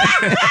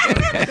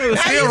 It was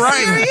still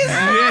right.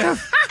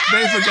 Yes.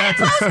 They forgot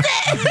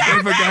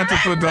to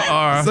put the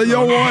R. So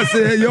your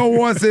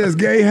one says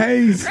Gay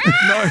Hayes?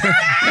 No,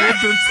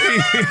 with the T.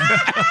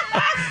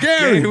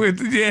 Gary.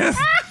 Yes.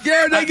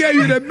 Gary, they gave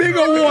you the big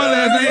award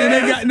last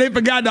night, and they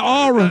forgot the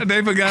R.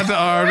 They forgot the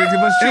R.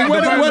 And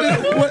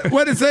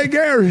what did it say,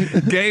 Gary?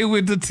 Gay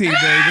with the T, baby.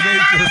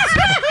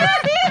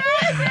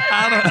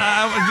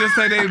 I would just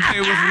say they was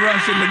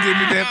rushing to give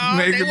me that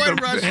makeup. They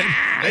weren't rushing.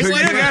 They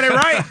still got it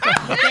right.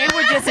 They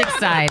were just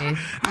excited.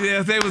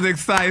 Yes, they was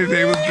excited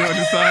they was doing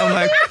it. So I'm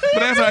like, but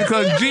that's right,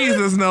 because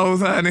Jesus knows,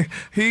 honey.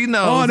 He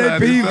knows. Oh, they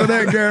peed for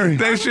that, Gary.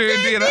 They sure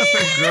did. I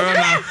said, girl,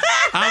 now,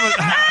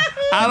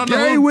 I don't know.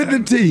 Gay with the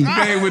T.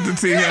 Gay with the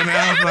T, honey.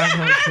 I was like,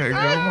 okay,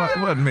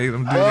 girl, what made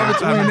them do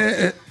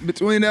that?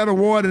 Between that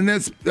award and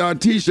that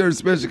T-shirt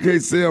special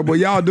case sale, but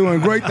y'all doing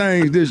great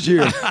things this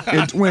year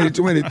in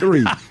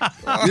 2023.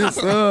 Yes,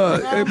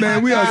 sir. Hey,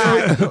 man, we are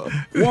so,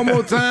 one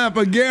more time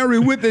for Gary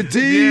with the T.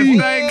 Yes,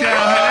 thank y'all.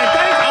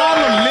 Thank all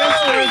the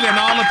listeners and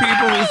all the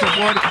people who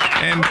supported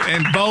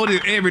and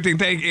voted everything.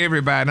 Thank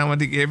everybody. I want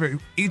to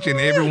thank each and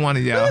every one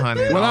of y'all,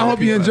 honey. Well, I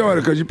hope you enjoyed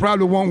it because you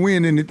probably won't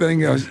win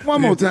anything else.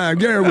 One more time,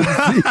 Gary with the T.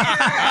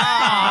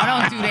 Oh,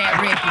 don't do that,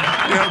 Ricky.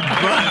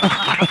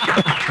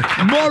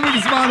 More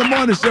Rickey Smiley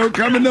Morning Show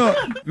coming up.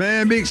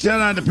 Man, big shout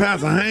out to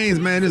Pastor Haynes,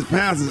 man. This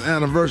pastor's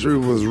anniversary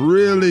was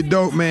really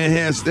dope, man.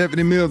 Had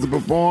Stephanie Mills to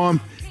perform.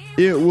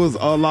 It was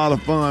a lot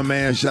of fun,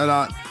 man. Shout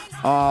out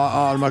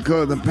to my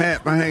cousin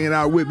Pat for hanging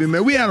out with me,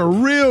 man. We had a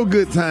real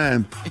good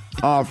time.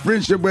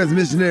 Friendship West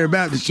Missionary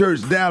Baptist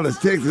Church, Dallas,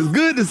 Texas.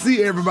 Good to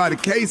see everybody.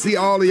 Casey,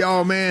 all of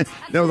y'all, man.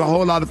 That was a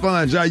whole lot of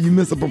fun. Jai, you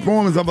missed a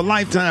performance of a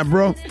lifetime,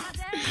 bro.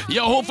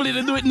 Yo, hopefully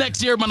they do it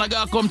next year, man. I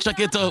gotta come check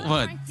it out,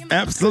 man.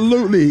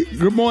 Absolutely.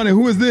 Good morning.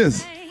 Who is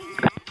this?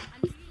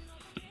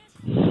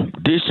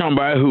 This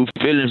somebody who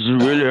feelings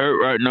is really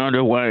hurt right now.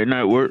 That's why it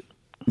not work.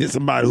 This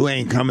somebody who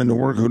ain't coming to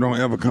work, who don't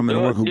ever come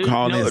into work, who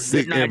call in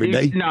sick every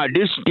day.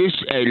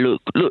 Hey,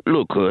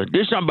 look, cuz.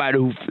 This somebody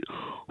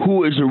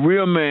who is a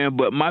real man,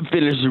 but my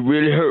feelings is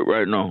really hurt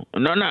right now.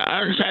 And they're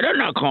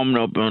not coming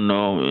up and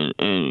I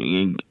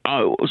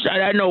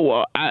know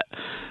what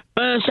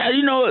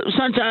you know what?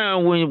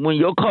 Sometimes when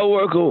your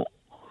coworker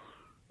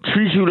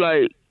treats you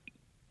like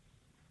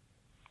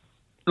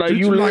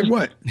you like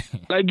what?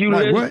 Like you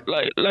like less, what?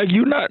 Like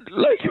you not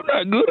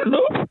good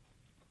enough.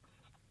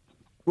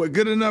 What,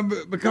 good enough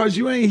because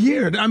you ain't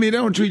here? I mean, they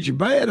don't treat you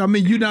bad. I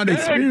mean, you're not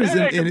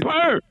experiencing it.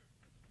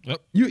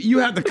 Yep. You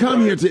have to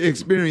come here to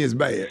experience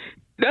bad.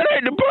 That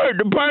ain't the part.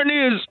 The part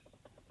is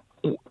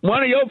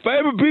one of your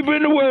favorite people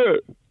in the world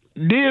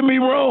did me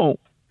wrong.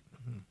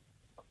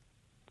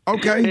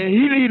 Okay. And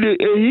he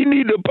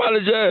need to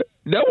apologize.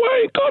 That's why I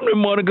ain't come this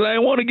morning, because I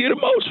ain't want to get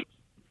emotional.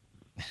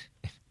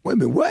 Wait a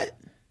minute, what?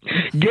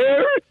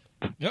 Gary?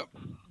 Yep.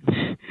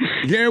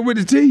 Gary with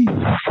the T?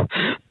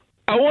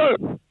 I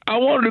wanted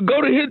to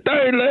go to his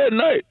thing last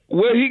night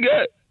where he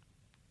got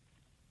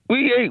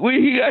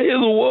his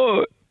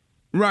award.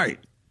 Right.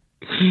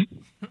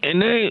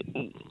 And then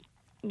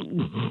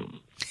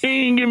he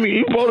ain't give me.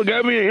 He probably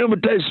got me an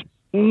invitation.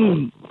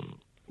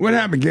 What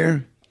happened,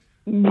 Gary?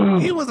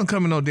 He wasn't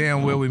coming no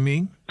damn well with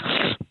me.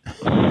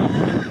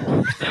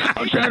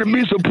 I'm trying to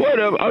be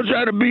supportive.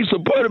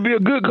 Be a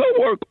good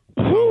coworker.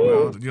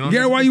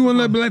 Gary, why you wouldn't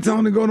let Black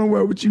Tony go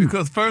nowhere with you?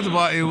 Because first of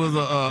all, it was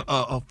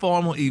a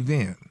formal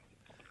event,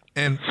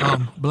 and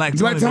Black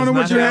Tony,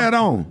 what you had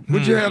on?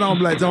 What you had on,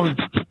 Black Tony?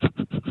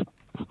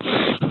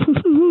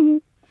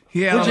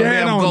 He had what you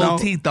had on,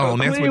 gold teeth on.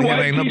 That's what he had.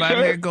 Ain't nobody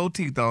t-shirt. had gold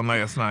teeth on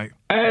last night.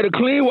 I had a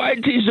clean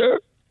white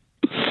T-shirt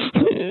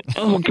and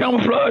some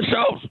camouflage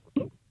shorts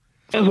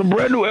and some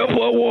brand new Air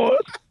Force Ones.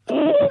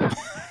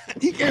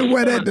 You can't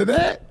wear that to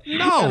that.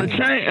 No. And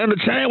the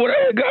chain what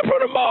I had got from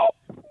the mall.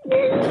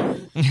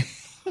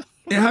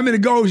 And how many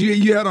golds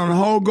you had on the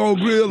whole gold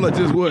grill or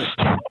just what?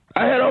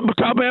 I had on my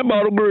top and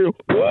bottom grill.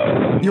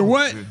 Your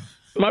what?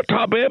 My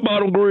top and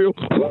bottom grill.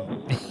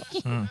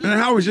 And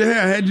how was your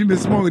hair? Had you been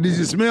smoking? Did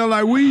you smell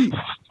like weed?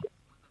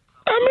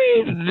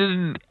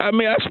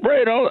 I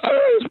sprayed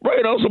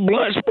on some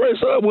blunt spray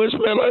so it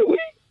wouldn't smell like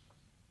weed.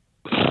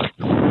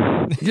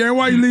 Gary,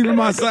 why you leaving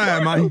my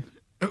side, man?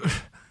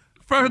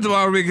 First of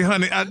all, Ricky,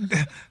 honey,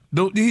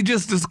 he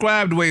just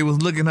described the way he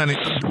was looking, honey.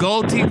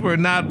 Gold teeth were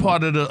not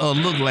part of the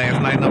look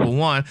last night, number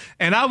one.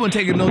 And I wouldn't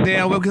take it no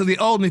damn well because he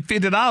owed me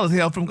 $50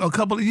 hell from a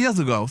couple of years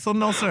ago. So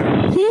no, sir.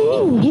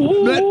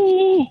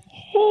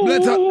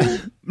 Let's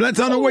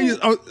tell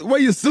where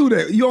your suit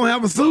at. You don't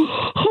have a suit?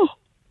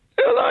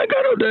 Hell, I ain't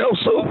got no damn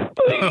suit.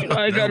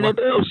 I ain't got no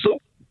damn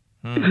suit.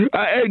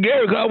 I asked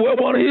Gary because I wear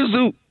one of his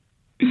suits.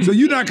 So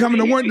you're not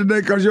coming to work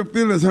today because your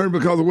feelings hurt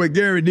because of what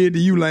Gary did to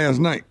you last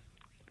night?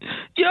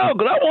 Yo,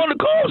 because I wanted to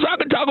call so I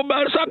could talk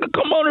about it, so I could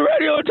come on the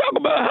radio and talk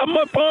about how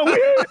much fun we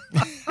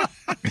had.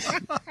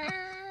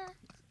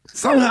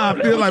 Somehow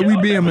I feel like we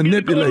being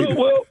manipulated.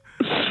 Well,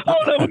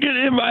 I'll never get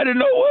invited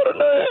nowhere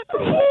tonight.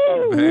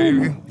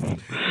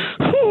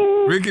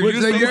 Ricky, if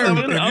you see I'm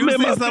not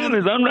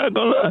going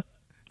to lie.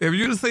 If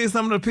you see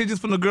some of the pictures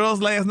from the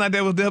girls last night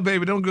that was there,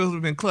 baby, them girls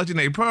have been clutching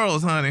their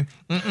pearls, honey.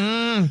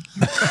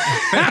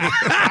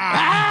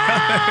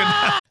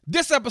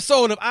 This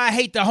episode of I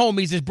Hate the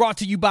Homies is brought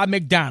to you by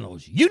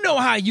McDonald's. You know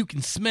how you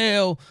can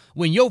smell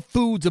when your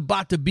food's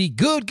about to be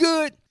good?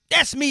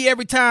 That's me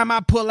every time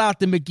I pull out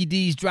the Mickey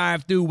D's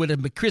drive-thru with a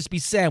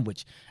McCrispy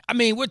sandwich. I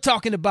mean, we're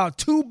talking about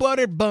 2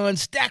 buttered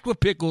buns stacked with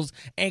pickles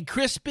and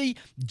crispy,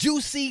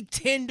 juicy,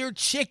 tender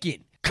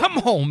chicken. Come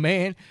on,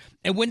 man.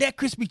 And when that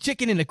crispy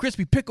chicken and the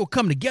crispy pickle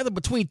come together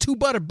between 2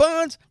 buttered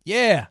buns,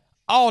 yeah,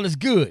 all is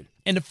good.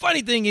 And the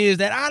funny thing is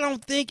that I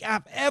don't think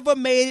I've ever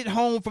made it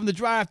home from the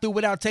drive-thru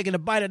without taking a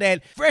bite of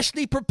that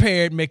freshly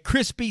prepared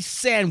McCrispy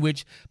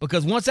sandwich,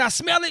 because once I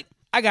smell it,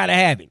 I gotta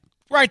have it.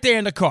 Right there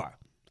in the car.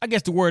 I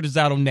guess the word is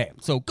out on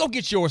that. So go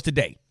get yours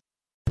today.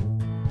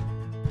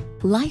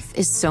 Life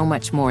is so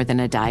much more than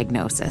a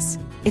diagnosis.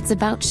 It's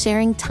about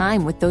sharing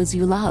time with those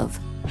you love,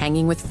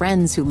 hanging with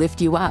friends who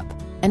lift you up,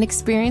 and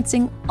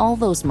experiencing all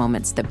those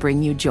moments that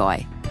bring you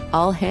joy.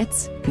 All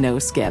hits, no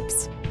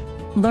skips.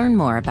 Learn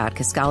more about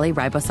Kisqali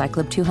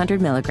Ribociclib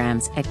 200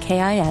 milligrams at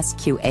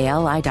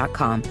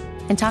KISQALI.com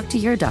and talk to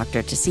your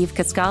doctor to see if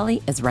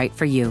Kisqali is right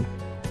for you.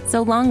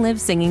 So long live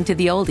singing to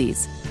the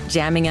oldies,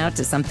 jamming out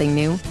to something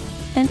new,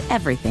 and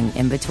everything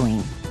in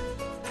between.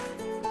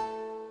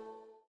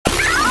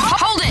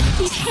 Hold it!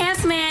 He's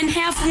half man,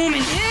 half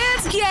woman.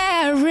 It's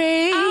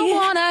Gary. I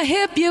wanna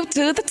hip you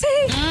to the T.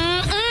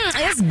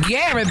 It's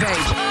Gary, baby.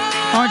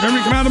 All right,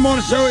 Rickey Smiley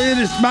Morning Show. It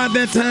is about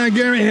that time.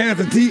 Gary has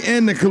the tea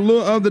and the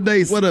color of the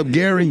day. What up,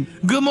 Gary?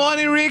 Good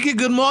morning, Ricky.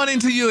 Good morning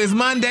to you. It's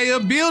Monday, a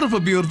beautiful,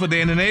 beautiful day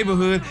in the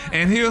neighborhood.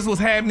 And here's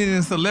what's happening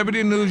in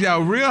celebrity news,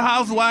 y'all. Real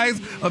Housewives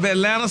of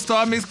Atlanta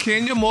star Miss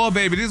Kenya Moore,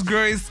 baby. This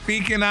girl is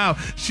speaking out.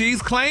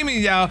 She's claiming,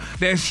 y'all,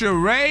 that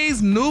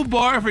Sheree's new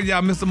boyfriend,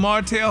 y'all, Mr.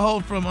 Martell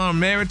Holt from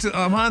Married to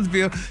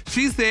Huntsville,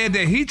 she said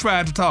that he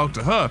tried to talk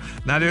to her.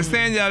 Now, they're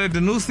saying, y'all, that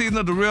the new season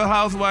of The Real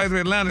Housewives of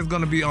Atlanta is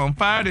going to be on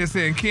fire. They're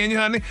saying Kenya,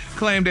 honey,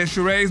 claimed that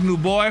Sheree's new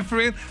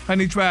boyfriend,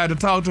 honey, tried to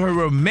talk to her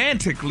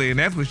romantically, and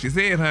that's what she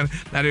said, honey.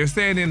 Now, they're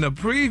saying in the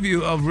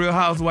preview of Real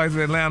Housewives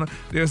of Atlanta,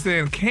 they're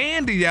saying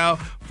Candy, y'all,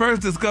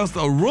 first discussed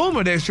a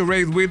rumor that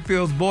Sheree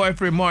Whitfield's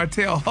boyfriend,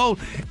 Martell Holt,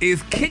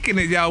 is kicking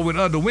it, y'all, with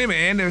other women,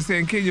 and they're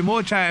saying Kenya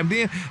Moore chimed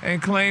in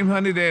and claimed,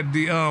 honey, that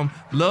the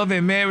Love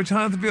and Marriage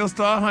Huntsville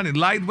star, honey,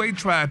 Lightweight,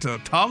 tried to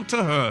talk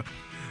to her.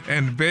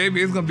 And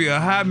baby, it's gonna be a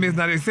hot mess.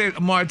 Now they said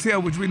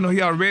Martell, which we know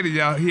he already,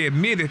 y'all, he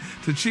admitted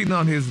to cheating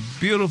on his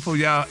beautiful,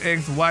 y'all,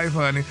 ex-wife,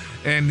 honey.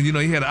 And you know,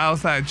 he had an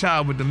outside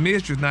child with the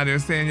mistress. Now they're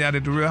saying, y'all,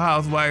 that the Real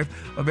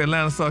Housewife of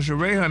Atlanta saw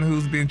Sheree, honey,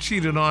 who's been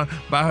cheated on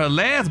by her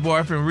last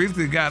boyfriend,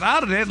 recently got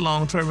out of that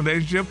long-term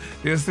relationship.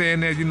 They're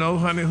saying that, you know,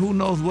 honey, who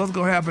knows what's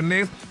gonna happen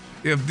next.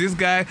 If this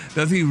guy,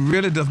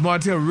 does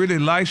Martell really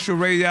like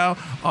Sheree, y'all,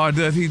 or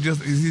is he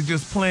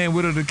just playing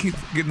with her to keep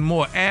getting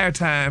more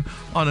airtime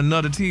on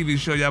another TV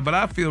show, y'all? But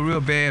I feel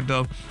real bad,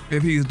 though,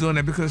 if he's doing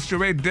that, because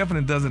Sheree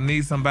definitely doesn't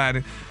need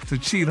somebody to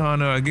cheat on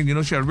her. Again, you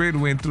know, she already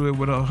went through it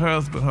with her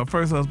husband, her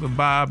first husband,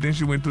 Bob. Then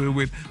she went through it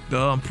with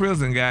the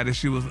prison guy that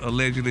she was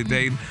allegedly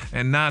dating.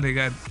 And now they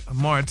got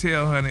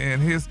Martell, honey,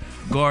 and his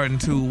garden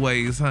two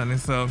ways, honey.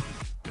 So...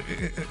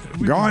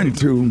 Garden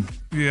two?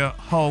 Yeah,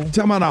 hoe.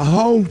 Talking about a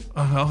hoe?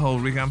 A hoe,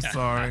 Rick, I'm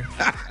sorry.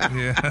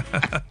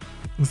 Yeah.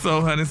 So,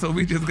 honey,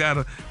 we just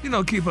gotta, you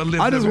know, keep her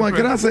lifted.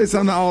 Can I say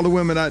something to all the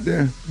women out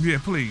there? Yeah,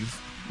 please.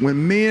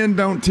 When men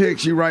don't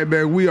text you right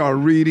back, we are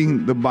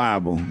reading the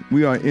Bible.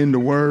 We are in the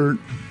Word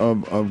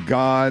of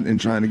God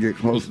and trying to get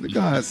closer to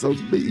God. So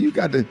you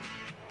got to,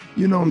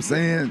 you know what I'm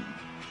saying?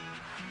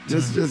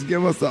 Just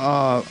give us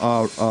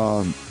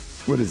the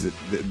what is it?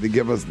 They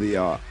give us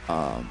the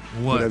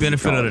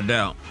benefit of the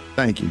doubt.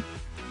 Thank you.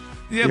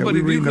 Yeah, but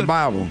we reading the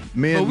Bible.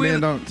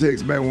 Men don't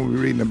text back when we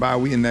reading the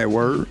Bible. We in that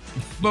Word.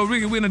 But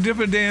Ricky, we're in a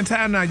different day and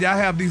time now. Y'all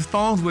have these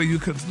phones where you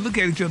could look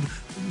at each other.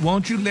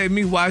 Won't you let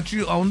me watch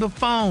you on the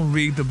phone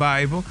read the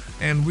Bible,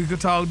 and we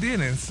could talk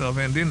then and stuff,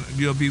 and then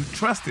you'll be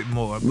trusted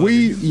more.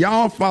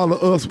 Y'all follow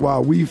us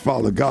while we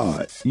follow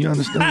God. You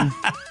understand?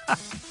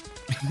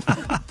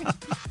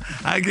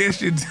 I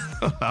guess you do.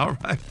 All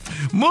right.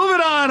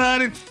 Moving on,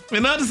 honey.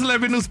 In other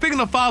celebrity news, speaking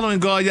of following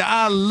God, yeah,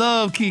 I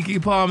love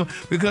Keke Palmer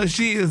because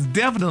she is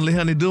definitely,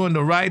 honey, doing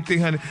the right thing,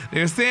 honey.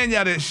 They're saying,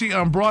 y'all, that she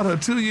brought her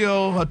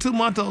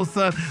 2-month-old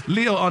son,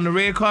 Leo, on the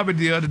red carpet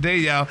the other day,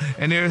 y'all.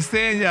 And they're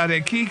saying, y'all,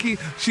 that Keke,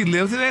 she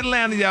lives in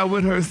Atlanta, y'all,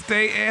 with her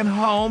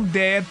stay-at-home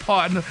dad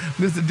partner,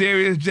 Mr.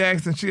 Darius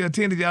Jackson. She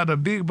attended, y'all, the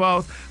Big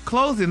Boss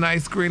closing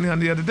night screening on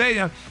the other day,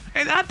 y'all.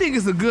 And I think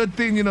it's a good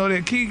thing, you know,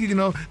 that Keke, you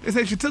know, they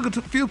say she took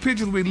a few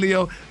pictures with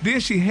Leo, then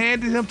she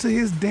handed him to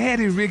his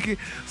daddy, Ricky,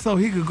 so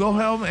he could go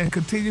home and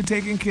continue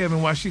taking care of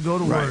him while she go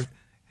to work.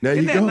 There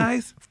you go. Isn't that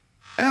nice?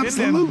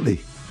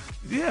 Absolutely.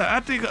 Yeah, I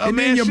think and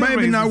then your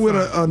baby not with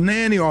a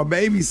nanny or a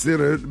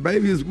babysitter. The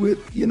baby is with,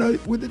 you know,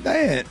 with the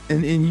dad.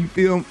 And you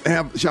feel,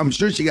 I'm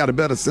sure she got a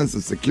better sense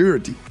of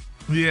security.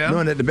 Yeah.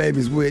 Knowing that the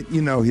baby's with,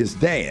 you know, his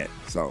dad.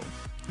 So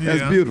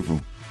that's beautiful.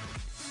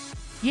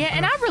 Yeah,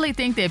 and I really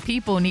think that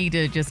people need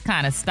to just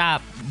kind of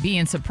stop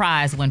being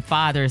surprised when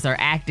fathers are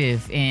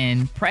active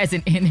and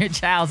present in their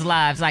child's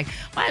lives. Like,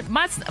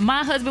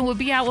 my husband would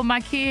be out with my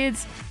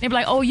kids. They'd be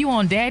like, oh, you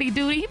on daddy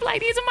duty? He'd be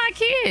like, these are my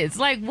kids.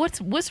 Like,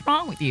 what's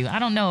wrong with you? I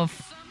don't know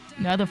if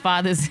other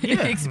fathers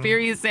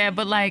experience that,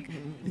 but like,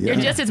 you're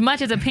just as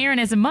much as a parent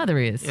as a mother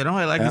is. Yeah, don't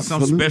act like it's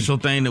some special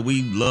thing that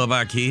we love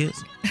our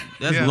kids.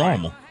 That's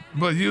normal.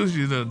 But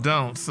usually they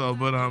don't. So,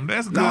 but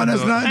that's good. No,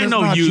 that's not. That's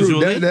not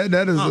usually. True.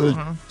 That is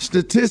a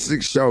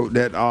statistics show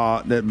that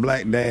that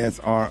black dads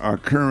are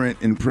current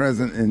and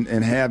present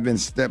and have been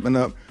stepping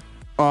up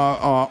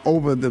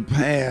over the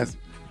past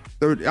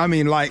 30. I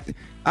mean, like,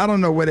 I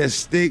don't know where that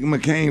stigma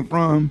came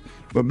from,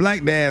 but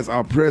black dads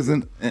are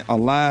present,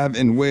 alive,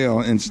 and well,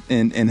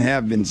 and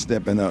have been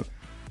stepping up.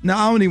 Now,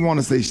 I don't even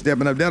want to say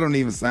stepping up. That don't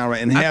even sound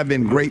right. And have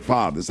been great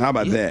fathers. How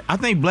about that? I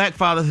think black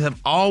fathers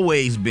have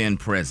always been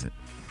present.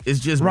 It's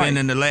just been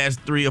in the last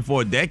 3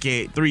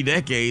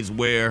 decades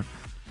where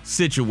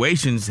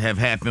situations have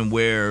happened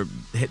where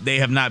they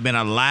have not been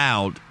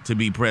allowed to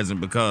be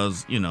present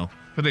because, you know.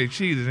 But they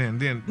cheated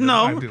and then.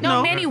 No,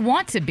 many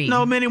want to be.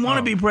 No, many want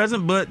to be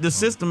present, but the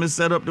system is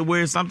set up to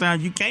where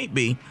sometimes you can't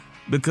be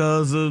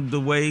because of the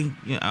way,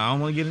 you know, I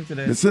don't want to get into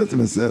that. The system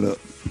is set up.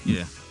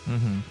 Yeah.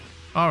 Mm-hmm.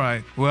 All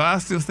right. Well, I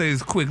still say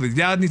this quickly.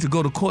 Y'all need to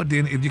go to court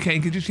then. If you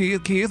can't get your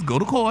kids, go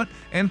to court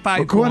and fight.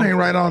 But court ain't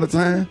right all the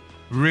time.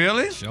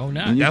 Really? Sure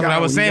not. That's what I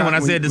was saying when I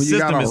said the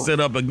system is set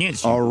up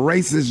against you. A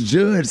racist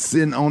judge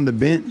sitting on the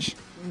bench.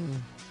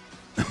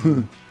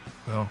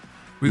 Well,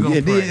 We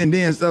gonna pray. And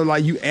then stuff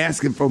like you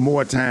asking for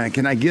more time.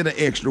 Can I get an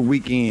extra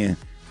weekend?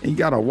 And you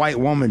got a white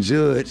woman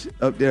judge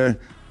up there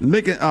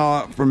licking,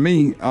 for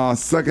me,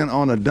 sucking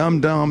on a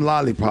dum-dum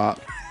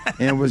lollipop,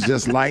 and was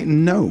just like,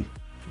 no.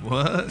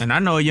 What? And I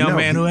know a young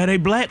man who had a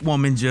black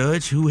woman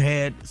judge who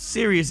had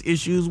serious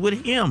issues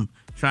with him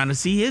trying to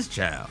see his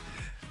child.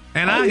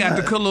 And I got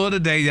the color of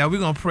the day, y'all. We're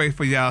going to pray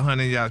for y'all,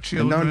 honey, y'all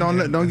children.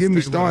 Don't get me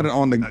started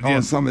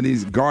on some of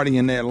these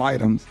guardian ad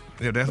items.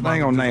 Yeah, that's I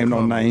ain't going to name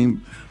no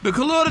name. The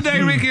color of the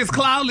day, Ricky, is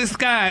cloudless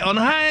sky. On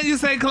the high end, you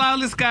say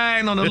cloudless sky,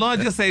 and on the low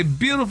end, you say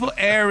beautiful,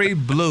 airy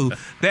blue.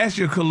 That's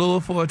your color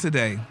for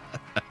today.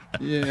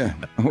 Yeah.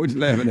 What you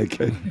laughing at,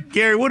 Kay?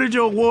 Gary, what did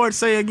your award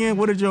say again?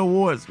 What did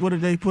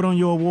they put on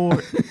your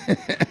award?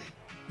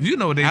 You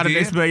know what they did. How did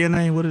they spell your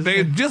name? What is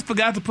They it? just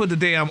forgot to put the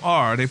damn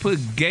R. They put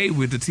gay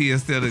with the T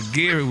instead of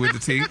Gary with the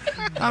T.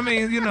 I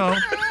mean, you know.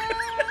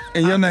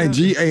 And your name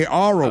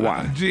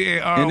G-A-R-Y.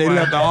 G-A-R-Y. And they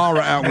left the R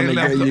out when they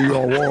gave you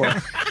your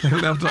award. They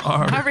left the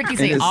R. Why Ricky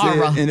say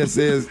aura? And it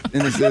says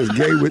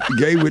gay with the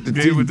T. Gay with the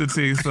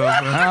T. So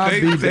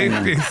they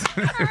fixed it.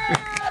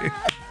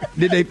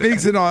 Did they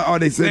fix it or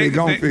they said they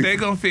gonna fix it? They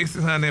gonna fix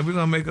it, honey. We're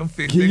gonna make them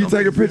fix it. Can you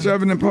take a picture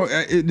of it and post?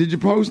 Did you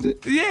post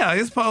it? Yeah,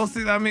 it's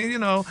posted. I mean, you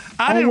know,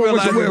 I didn't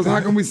realize.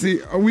 How can we see?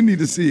 We need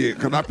to see it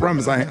because I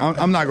promise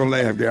I'm not gonna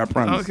laugh there. I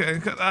promise. Okay,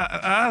 because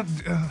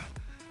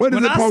what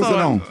is it posted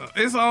on?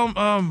 It's on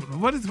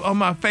what is on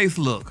my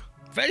Facebook.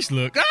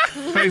 Facebook.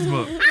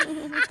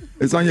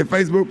 It's on your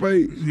Facebook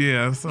page.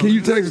 Yeah. So, can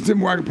you text it to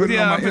me where I can put it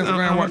on my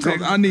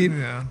Instagram? I need.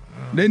 Yeah.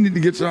 They need to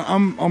get your.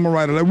 I'm gonna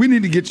write it. We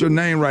need to get your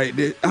name right.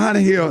 How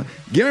the hell?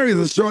 Gary is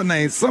a short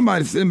name.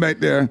 Somebody sitting back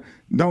there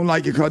don't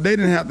like it because they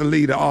didn't have to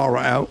leave the R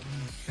out.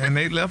 And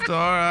they left the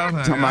R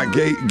out. Talking about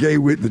gay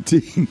with the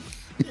T.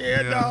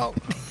 Yeah, dog.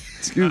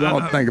 Excuse me, I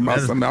was thinking about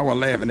something. I was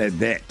laughing at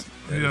that.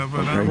 Yeah,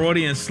 but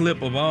Freudian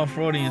slip of all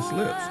Freudian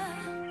slips.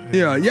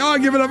 Yeah, y'all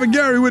give it up for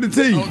Gary with the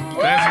T.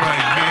 That's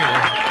right,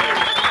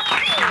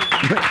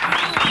 Gary.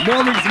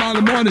 Morning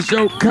Smiley Morning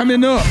Show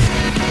coming up.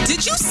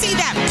 Did you see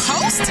that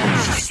post?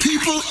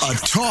 People are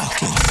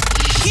talking.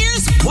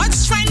 Here's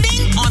what's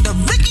trending on the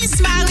Rickey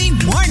Smiley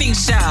Morning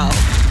Show.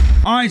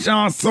 All right,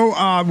 y'all. So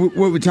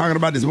what we're talking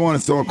about this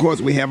morning, so of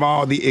course we have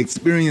all the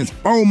experience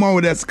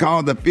FOMO, that's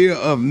called the fear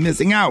of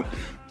missing out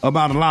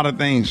about a lot of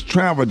things: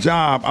 travel,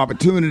 job,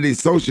 opportunities,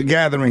 social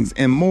gatherings,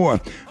 and more.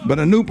 But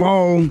in a new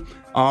poll,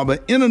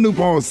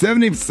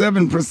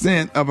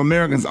 77% of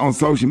Americans on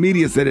social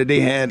media said that they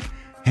have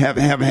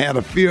had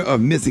a fear of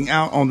missing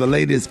out on the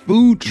latest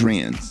food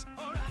trends.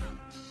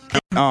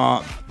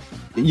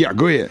 Yeah,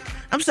 go ahead.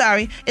 I'm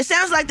sorry. It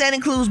sounds like that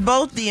includes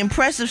both the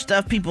impressive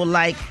stuff people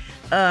like,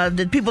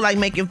 that people like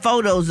making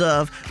photos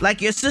of, like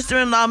your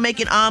sister-in-law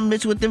making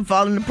omelets with them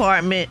falling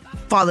apart, to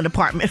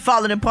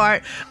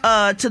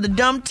the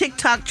dumb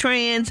TikTok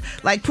trends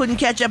like putting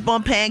ketchup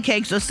on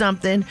pancakes or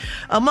something.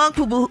 Among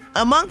people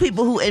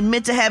who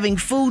admit to having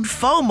food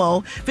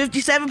FOMO,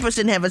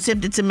 57% have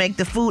attempted to make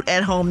the food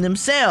at home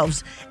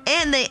themselves,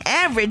 and they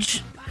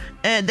average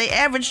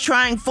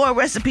trying 4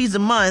 recipes a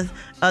month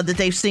that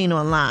they've seen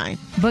online.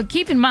 But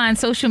keep in mind,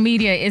 social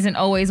media isn't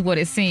always what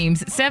it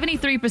seems.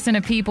 73%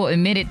 of people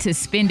admitted to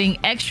spending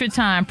extra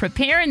time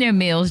preparing their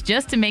meals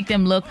just to make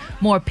them look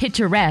more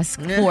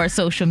picturesque for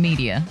social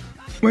media.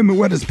 Wait a minute,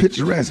 what does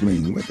picturesque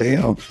mean? What the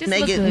hell? Just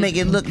make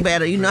it look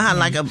better. You know how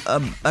like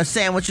a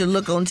sandwich will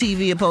look on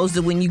TV opposed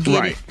to when you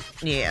get it?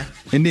 Yeah.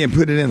 And then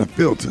put it in a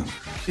filter.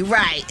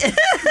 Right.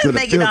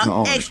 Make it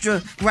all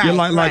extra. Right.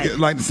 Yeah,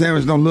 like the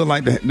sandwich don't look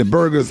like the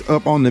burgers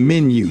up on the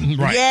menu.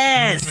 Right.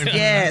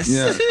 Yes.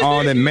 Yeah,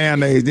 all that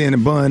mayonnaise in the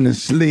bun and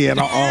slid,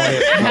 all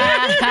that.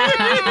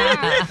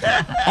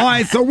 All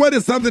right, so what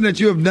is something that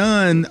you have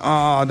done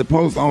to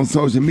post on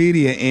social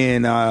media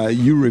and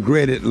you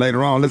regret it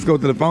later on? Let's go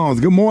to the phones.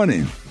 Good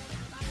morning.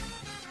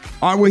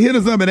 All right, well, hit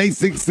us up at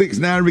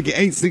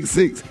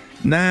 866-9-RICKEY,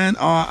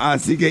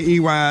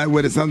 866-9-RICKEY.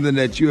 What is something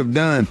that you have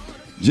done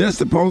just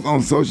to post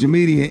on social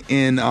media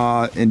and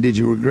did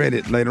you regret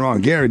it later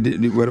on? Gary,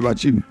 what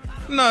about you?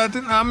 No,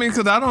 I mean,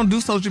 because I don't do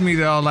social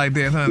media all like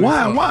that, honey.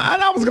 Why? And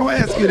I was going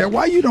to ask you that.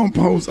 Why you don't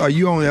post or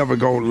you don't ever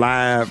go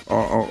live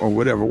or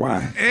whatever?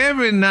 Why?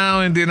 Every now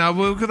and then I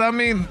will, because, I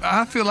mean,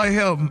 I feel like,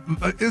 hell,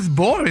 it's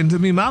boring to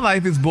me. My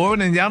life is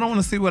boring, and y'all don't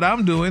want to see what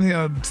I'm doing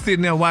here,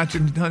 sitting there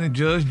watching, honey,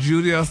 Judge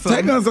Judy or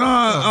something. Take us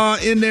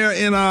in there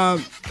and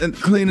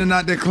cleaning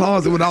out that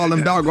closet with all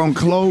them doggone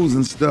clothes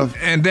and stuff.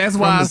 And that's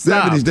why I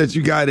stopped. From the 70s that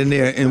you got in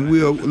there, and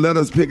we'll let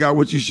us pick out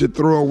what you should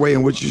throw away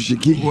and what you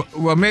should keep.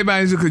 Well maybe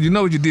I should, because you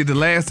know what you did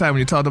the last time when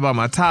you talked about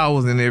my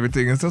towels and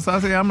everything and stuff. So I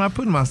said, I'm not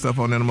putting my stuff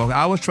on anymore.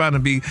 I was trying to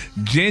be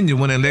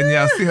genuine and letting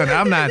y'all see her.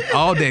 I'm not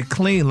all that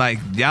clean like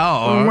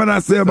y'all are. Well, what I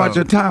say about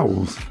your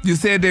towels? You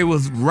said they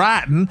was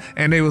rotten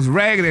and they was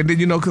ragged, and then,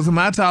 you know, because of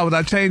my towels,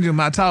 I changed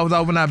my towels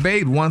out when I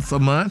bathed once a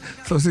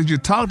month. So since you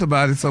talked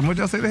about it so much,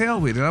 I say the hell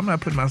with it. I'm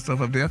not putting my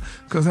stuff up there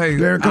because, hey,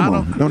 Derek,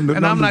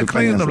 I'm not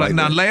cleaning them. Like,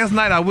 now, last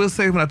night, I will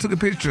say, when I took a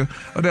picture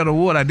of that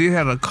award, I did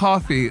have a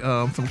coffee,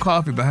 some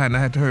coffee behind.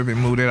 I had to hurry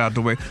and move that out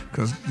the way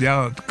because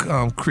y'all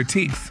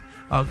critiques.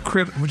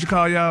 What you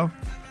call y'all?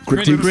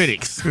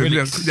 Critics.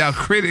 Y'all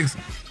critics.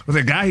 Was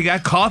a guy, he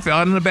got coffee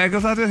out in the back. I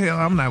said, hell,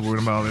 I'm not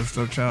worried about all that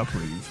stuff, child,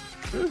 please.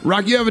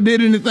 Rock, you ever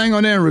did anything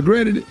on there and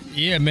regretted it?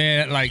 Yeah,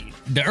 man. Like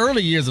the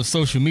early years of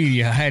social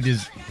media, I had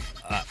this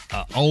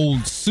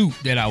old suit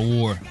that I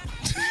wore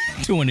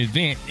to an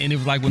event, and it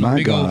was like one of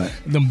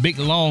them big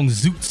long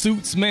zoot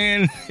suits,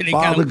 man. They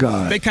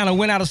kind of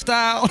went out of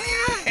style.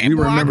 We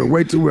remember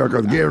way too well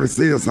because Gary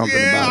said something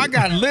about it. Yeah, I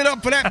got lit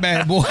up for that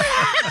bad boy.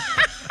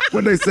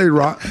 What'd they say,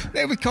 Rock?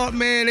 They was caught,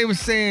 man. They was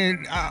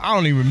saying, I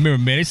don't even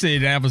remember, man. They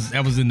said that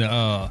was in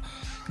the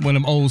one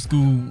of them old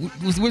school.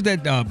 Was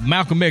that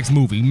Malcolm X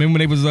movie? Remember when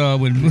they was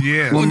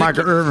when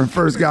Michael Irvin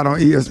first got on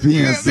ESPN?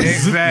 Yeah,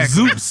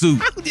 exactly. Zoot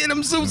suit. Yeah,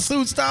 them zoot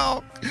suits,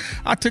 dog.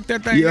 I took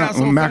that thing out.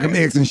 Yeah, Malcolm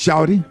X and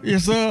Shouty.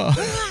 Yes, sir.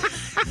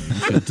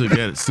 Took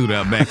that suit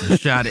out back and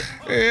shot it.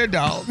 Yeah,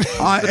 dog.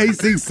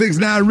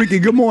 8669 Ricky.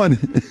 Good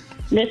morning.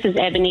 This is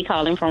Ebony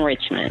calling from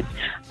Richmond.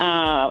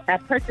 I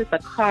purchased a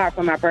car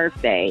for my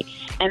birthday,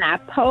 and I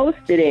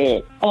posted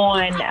it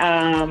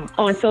on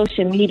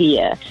social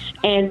media,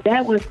 and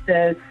that was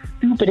the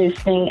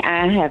stupidest thing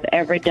I have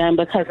ever done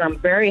because I'm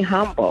very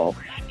humble.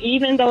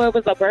 Even though it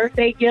was a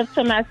birthday gift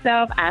to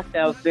myself, I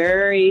felt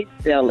very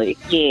silly.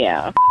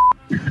 Yeah.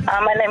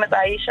 My name is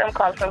Aisha. I'm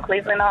calling from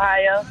Cleveland,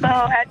 Ohio. So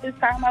at this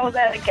time, I was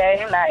at a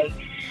game night.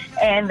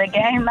 And the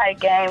game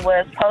night game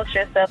was post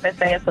yourself and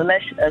say a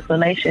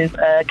salacious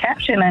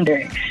caption under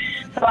it.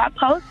 So I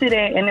posted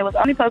it, and it was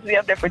only supposed to be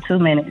up there for 2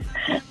 minutes.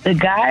 The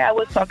guy I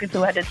was talking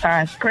to at the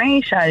time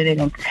screenshotted it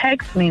and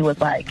texted me, was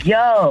like,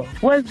 yo,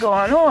 what's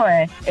going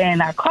on?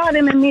 And I called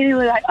him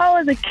immediately like, oh,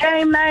 it's a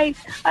game night.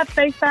 I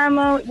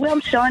FaceTime him.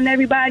 I'm showing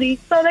everybody.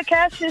 So the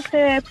caption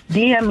said,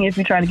 DM me if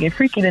you're trying to get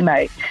freaky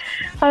tonight.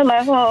 I was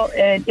like, oh,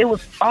 and it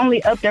was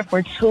only up there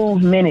for 2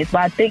 minutes,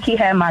 but I think he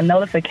had my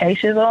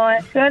notifications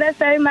on. So that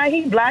same night,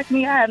 he blocked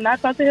me. I have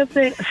not talked to him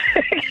since.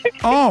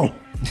 Oh.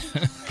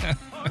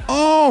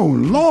 Oh,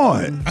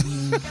 Lord.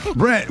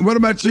 Brett, what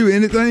about you?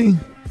 Anything?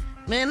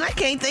 Man, I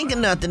can't think of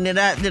nothing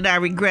that I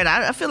regret.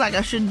 I feel like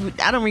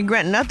I don't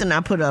regret nothing I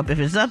put up. If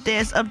it's up there,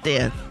 it's up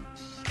there.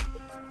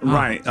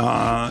 Right.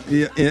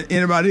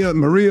 Anybody else?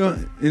 Maria?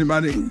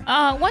 Anybody?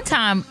 One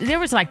time, there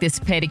was like this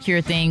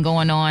pedicure thing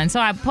going on.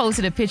 So I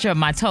posted a picture of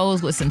my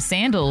toes with some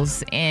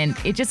sandals, and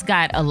it just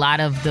got a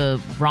lot of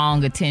the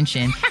wrong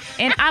attention.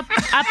 And I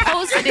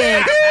posted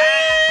it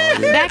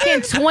back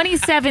in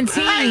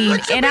 2017,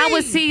 and I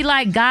would see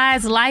like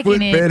guys liking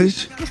Foot it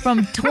fetish.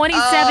 from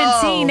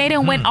 2017. They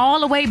done went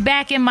all the way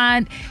back in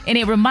my, and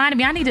it reminded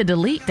me I need to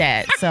delete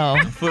that. So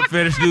foot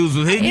fetish dudes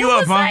was hitting you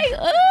up, huh? Like,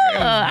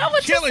 I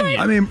was killing you.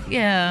 I mean,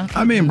 yeah.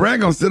 I mean, Brad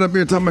gonna sit up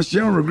here talking about she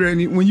don't regret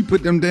when you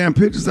put them damn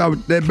pictures out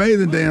with that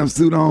bathing damn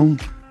suit on.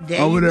 There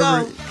or you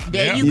whatever. go.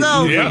 There you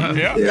go.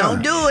 Yeah.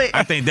 Don't do it.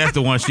 I think that's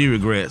the one she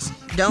regrets.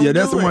 Don't Yeah,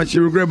 that's do the one it. she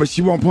regret, but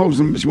she won't post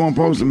them. She won't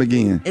post them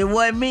again. It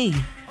wasn't me.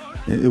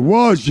 It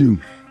was you.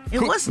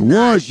 It was It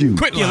was you.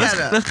 Quit Yeah,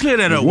 lying. let's clear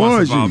that up It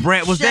once was and for all. you.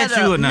 Brad, was Shut that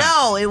you up. or not?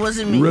 No, it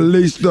wasn't me.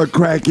 Release the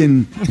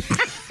Kraken.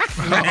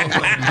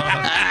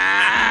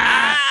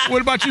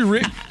 What about you,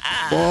 Rick?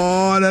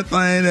 Boy, that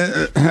thing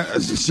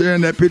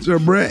sharing that picture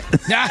of Brett.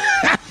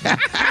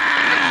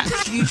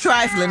 You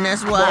trifling,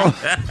 that's why.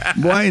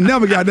 Boy, I ain't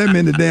never got that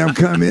many damn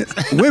comments.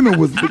 Women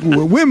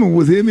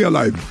was hitting me. I'm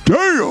like,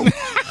 damn.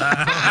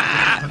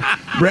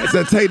 Brett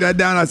said, take that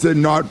down. I said,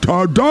 not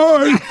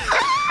today.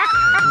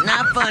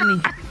 Not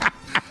funny.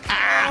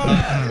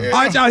 All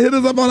right, y'all hit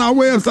us up on our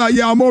website.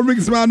 Y'all, more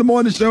Rickey Smiley in the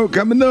Morning Show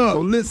coming up.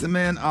 So listen,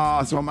 man,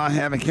 so I'm out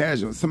having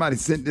casual. Somebody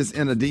sent this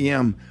in a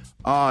DM.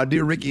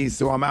 Dear Ricky,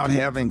 so I'm out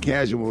having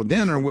casual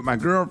dinner with my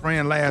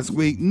girlfriend last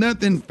week.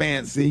 Nothing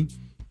fancy,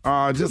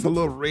 just a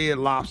little Red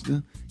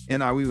Lobster.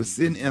 And we were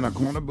sitting in a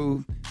corner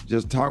booth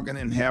just talking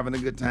and having a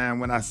good time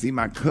when I see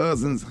my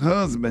cousin's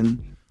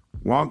husband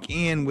walk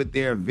in with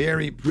their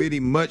very pretty,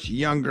 much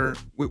younger...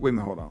 Wait a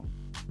minute, hold on.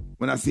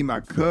 When I see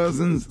my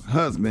cousin's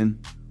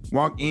husband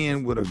walk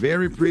in with a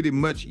very pretty,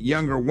 much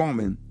younger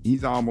woman,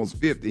 he's almost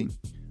 50,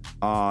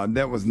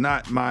 that was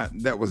not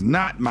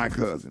my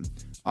cousin.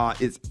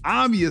 It's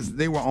obvious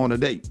they were on a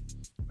date.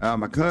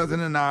 My cousin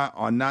and I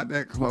are not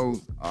that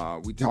close.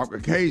 We talk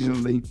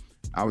occasionally.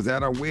 I was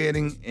at a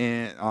wedding,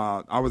 and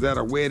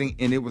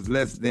it was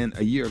less than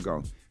a year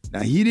ago. Now,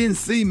 he didn't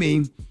see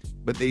me,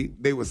 but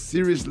they were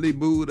seriously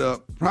booed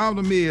up.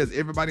 Problem is,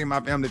 everybody in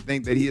my family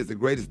think that he is the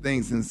greatest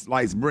thing since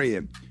sliced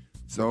bread.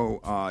 So,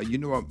 you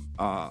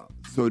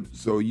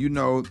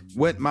know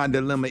what my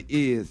dilemma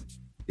is.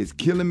 It's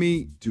killing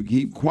me to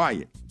keep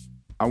quiet.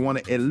 I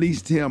want to at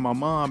least tell my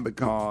mom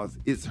because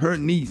it's her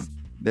niece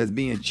that's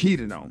being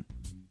cheated on,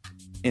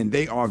 and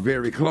they are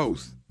very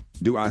close.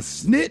 Do I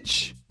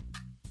snitch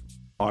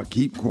or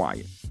keep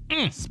quiet?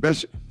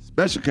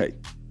 Special case.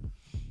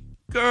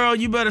 Girl,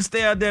 you better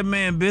stay out that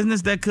man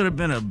business. That could have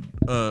been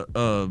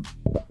a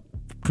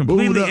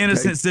completely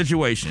innocent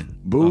situation.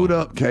 Booed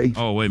up, Kay.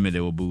 Oh, wait a minute, they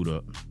were booed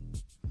up.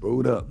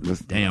 Booed up.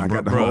 Listen, damn, I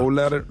got bro. the whole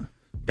letter.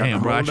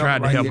 Damn, bro, I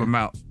tried to help him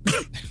out.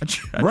 I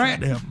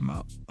tried to help him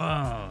out.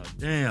 Oh,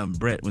 damn,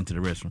 Brett went to the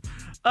restroom.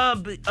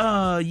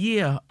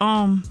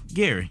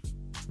 Gary.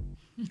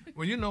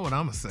 Well, you know what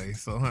I'm going to say,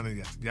 so,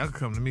 honey, y'all can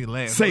come to me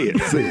last. Say it.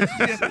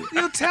 Yeah,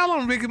 you tell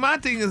them, Ricky. My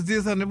thing is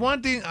this, honey.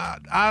 One thing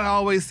I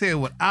always said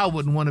what I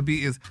wouldn't want to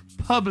be is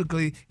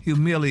publicly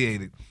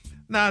humiliated.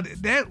 Now,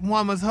 that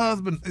woman's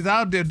husband is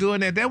out there doing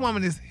that. That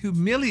woman is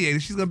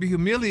humiliated. She's going to be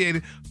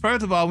humiliated,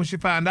 first of all, when she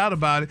find out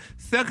about it.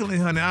 Secondly,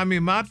 honey, I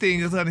mean, my thing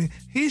is, honey,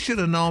 he should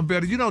have known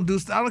better. You don't do,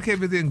 I don't care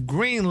if it's in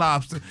Green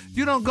Lobster.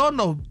 You don't go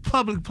no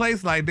public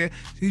place like that.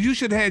 You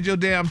should have had your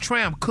damn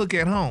tramp cook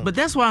at home. But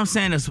that's why I'm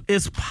saying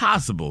it's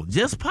possible,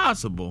 just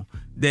possible,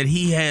 that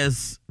he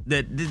has,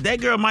 that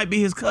girl might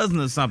be his cousin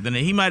or something,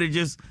 and he might have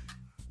just...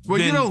 Well,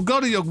 you don't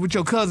go to with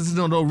your cousins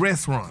to no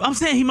restaurant. I'm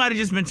saying he might have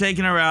just been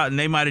taking her out, and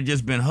they might have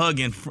just been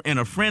hugging in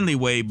a friendly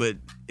way, but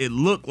it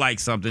looked like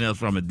something else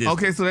from a distance.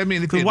 Okay, so that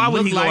means because why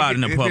would he go out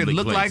in a public place? If it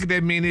looked like it,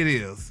 that mean it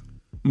is.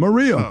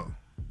 Maria. Oh.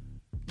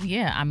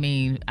 Yeah, I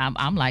mean,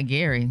 I'm like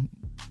Gary.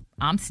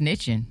 I'm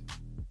snitching.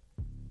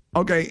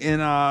 Okay,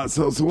 and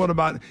so what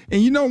about?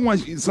 And you know,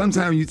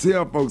 sometimes you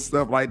tell folks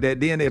stuff like that,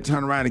 then they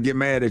turn around and get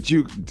mad at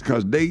you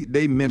because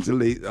they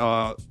mentally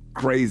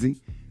crazy.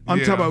 I'm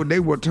talking about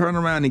they will turn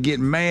around and get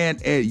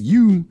mad at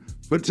you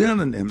for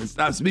telling them and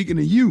stop speaking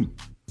to you.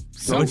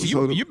 So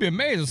you've been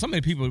amazed that so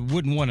many people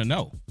wouldn't want to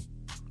know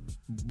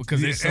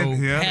because they're so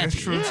happy. That's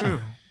true too.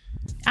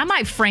 I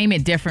might frame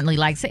it differently,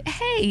 like say,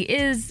 "Hey,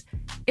 is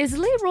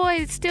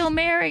Leroy still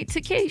married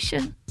to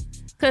Keisha?"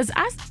 Because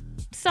I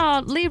saw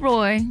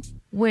Leroy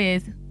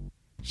with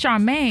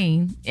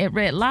Charmaine at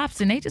Red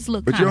Lobster, and they just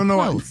look kind of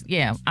close.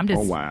 Yeah, I'm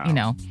just, you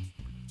know.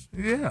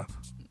 Yeah.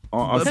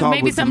 So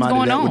maybe something's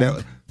going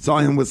on. Saw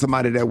him with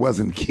somebody that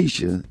wasn't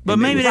Keisha. But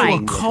maybe they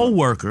were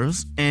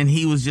co-workers, and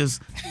he was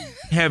just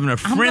having a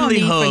friendly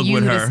hug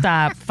with her. To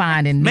stop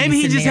finding maybe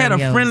he just had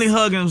a friendly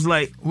hug and was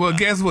like, well,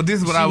 guess what?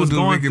 This is what I would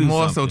do, Ricky,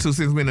 more so, too,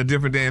 since we're in a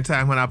different day and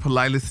time when I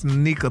politely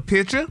sneak a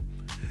picture.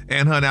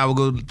 And, honey, I would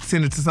go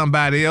send it to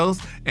somebody else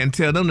and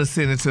tell them to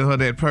send it to her,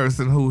 that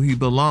person who he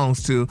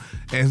belongs to,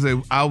 and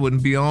say, I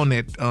wouldn't be on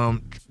that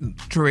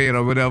thread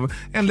or whatever,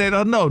 and let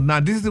her know. Now,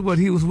 this is what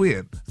he was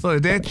with. So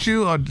is that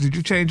you, or did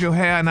you change your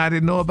hair and I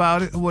didn't know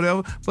about it or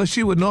whatever? But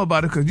she would know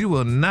about it because you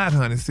will not,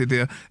 honey, sit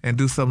there and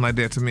do something like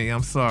that to me.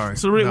 I'm sorry.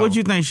 So, Rick, what do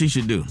you think she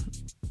should do?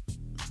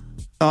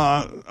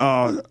 Yeah.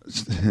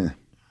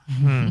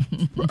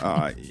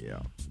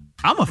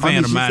 I'm a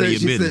fan of minding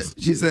your business.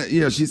 She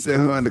said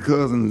her and the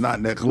cousin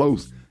not that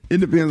close. It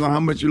depends on how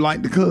much you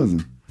like the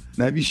cousin.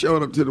 Now, if you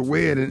showed up to the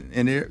wedding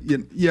and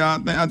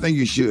I think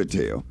you should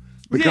tell.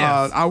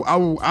 Because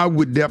I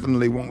would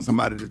definitely want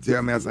somebody to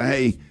tell me, I say,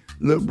 hey,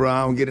 look, bro,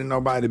 I don't get in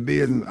nobody's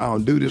business. I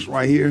don't do this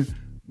right here.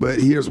 But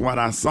here's what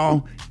I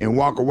saw, and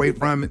walk away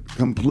from it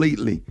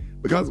completely.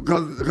 Because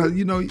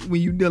you know,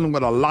 when you're dealing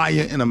with a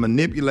liar and a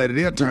manipulator,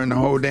 they'll turn the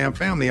whole damn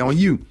family on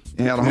you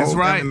and have the whole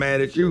family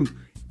mad at you.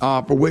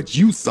 For what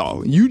you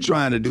saw, you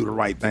trying to do the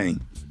right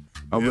thing,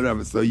 or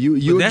whatever. So you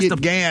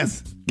get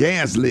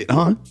gas lit,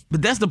 huh?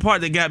 But that's the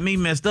part that got me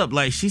messed up.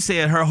 Like she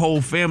said, her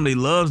whole family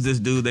loves this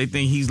dude. They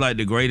think he's like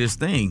the greatest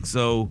thing.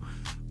 So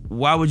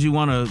why would you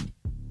want to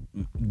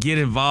get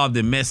involved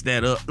and mess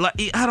that up? Like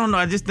I don't know.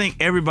 I just think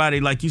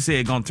everybody, like you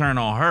said, gonna turn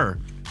on her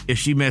if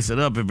she mess it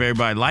up. If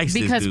everybody likes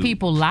this dude. Because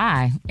people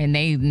lie and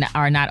they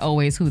are not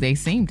always who they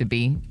seem to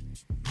be.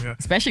 Yeah.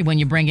 Especially when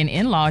you bring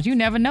in-laws, you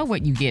never know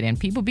what you get in.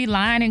 People be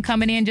lying and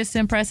coming in just to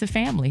impress the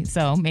family.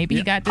 So maybe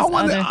you got this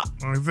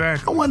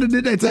Exactly. I wonder,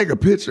 did they take a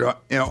picture?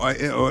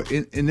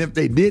 And if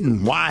they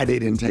didn't, why they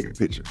didn't take a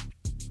picture?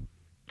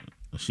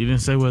 She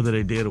didn't say whether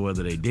they did or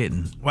whether they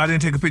didn't. Well, I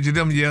didn't take a picture of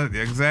them. Yeah,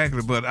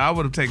 exactly. But I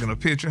would have taken a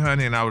picture,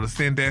 honey, and I would have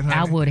sent that, honey.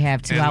 I would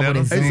have too. I would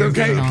have zoomed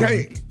in on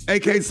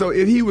it. So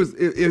if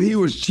he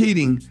was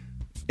cheating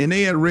and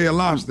they had Red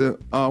Lobster,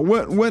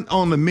 what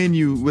on the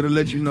menu would have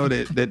let you know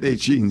that they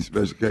cheating,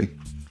 Special K?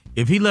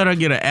 If he let her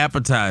get an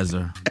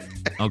appetizer,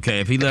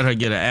 okay, like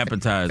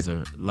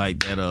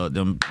that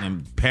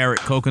them parrot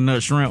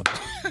coconut shrimp,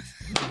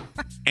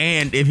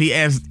 and if he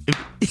asked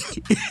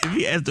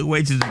the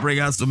waitress to bring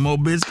out some more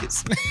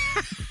biscuits,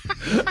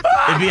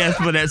 if he asked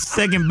for that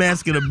second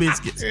basket of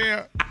biscuits,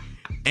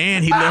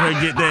 and he let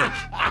her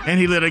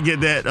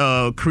get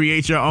that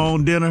create your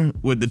own dinner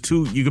with the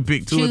two, you can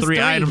pick two or three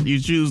items, you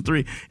choose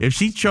three. If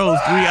she chose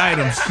 3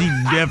 items, she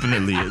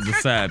definitely is a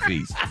side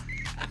piece.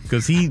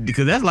 Because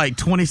that's like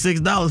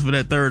 $26 for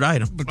that third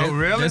item.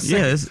 Really?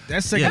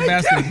 That second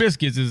basket of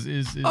biscuits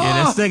is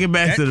that second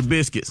basket of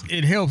biscuits.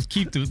 It helps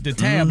keep the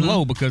tab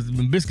low because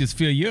the biscuits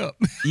fill you up.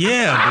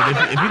 Yeah,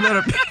 but if you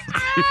let her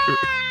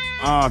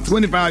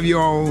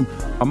 25-year-old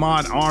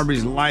Ahmaud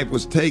Arbrey's life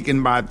was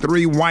taken by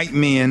 3 white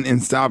men in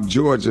South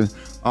Georgia.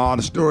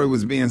 The story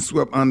was being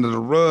swept under the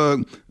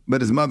rug,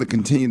 but his mother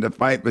continued to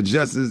fight for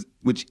justice,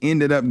 which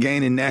ended up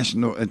gaining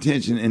national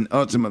attention and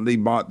ultimately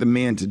brought the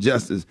men to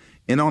justice.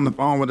 And on the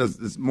phone with us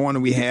this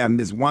morning, we have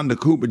Miss Wanda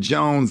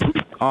Cooper-Jones,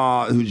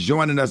 who's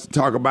joining us to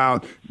talk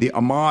about the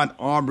Ahmaud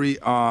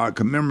Arbrey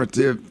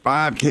commemorative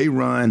 5K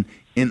run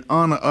in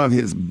honor of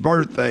his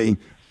birthday.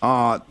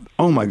 Oh,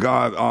 my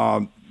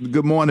God.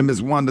 Good morning,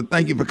 Miss Wanda.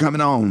 Thank you for coming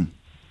on.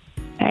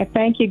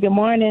 Thank you. Good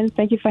morning.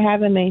 Thank you for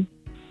having me.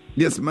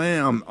 Yes,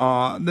 ma'am.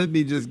 Let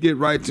me just get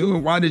right to it.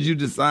 Why did you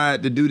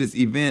decide to do this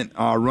event,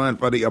 run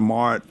for the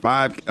Ahmaud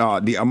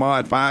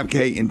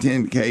 5K and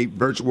 10K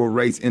virtual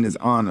race in his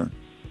honor?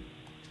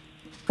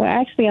 Well,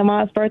 actually,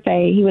 Ahmaud's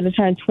birthday, he would have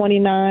turned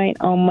 29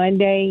 on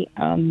Monday,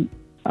 the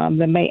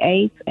May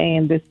 8th,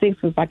 and the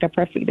 6th was like a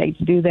perfect day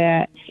to do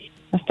that.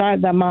 I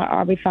started the Ahmaud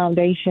Arbrey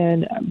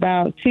Foundation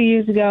about 2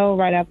 years ago,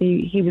 right after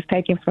he was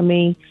taken from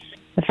me.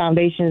 The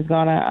foundation is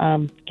going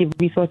to give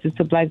resources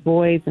to Black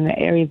boys in the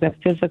areas of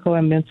physical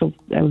and mental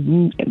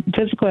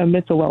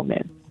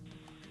wellness.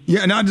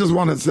 Yeah, and I just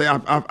want to say,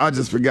 I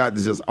just forgot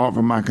to just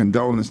offer my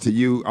condolence to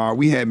you.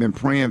 We had been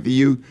praying for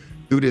you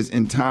through this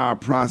entire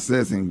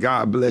process, and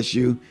God bless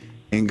you,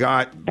 and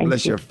God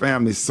bless your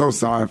family. So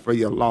sorry for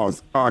your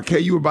loss. Kay,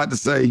 you were about to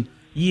say?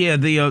 Yeah,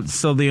 the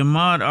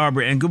Ahmaud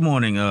Arbrey, and good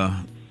morning,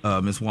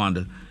 Miss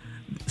Wanda.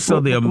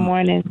 So good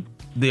morning.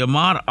 The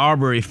Ahmaud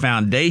Arbrey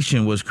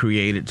Foundation was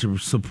created to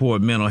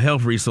support mental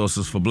health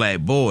resources for Black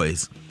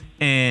boys.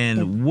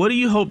 And what do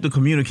you hope to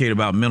communicate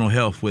about mental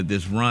health with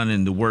this run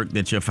and the work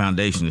that your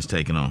foundation is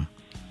taking on?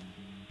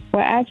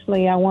 Well,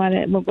 actually, I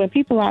wanted, when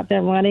people out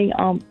there running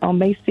on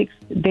May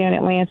 6th down in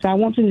Atlanta, I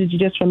want you to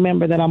just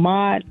remember that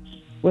Ahmaud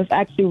was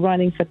actually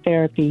running for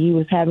therapy. He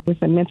was having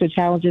some mental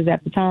challenges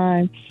at the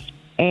time,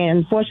 and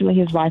unfortunately,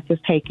 his life was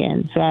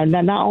taken. So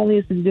not only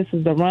is this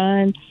the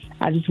run,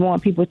 I just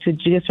want people to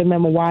just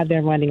remember why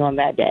they're running on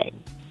that day.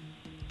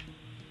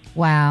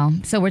 Wow.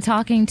 So we're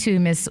talking to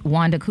Miss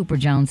Wanda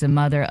Cooper-Jones, the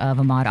mother of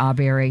Ahmaud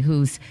Arbery,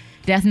 whose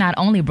death not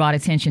only brought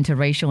attention to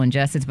racial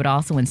injustice, but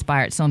also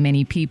inspired so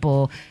many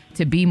people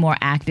to be more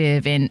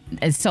active. And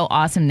it's so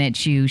awesome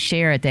that you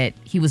shared that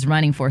he was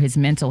running for his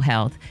mental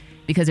health,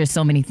 because there's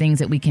so many things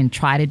that we can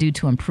try to do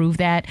to improve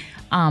that.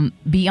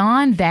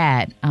 Beyond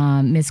that,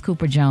 Miss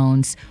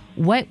Cooper-Jones,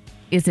 what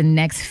is the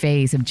next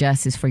phase of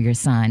justice for your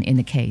son in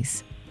the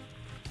case?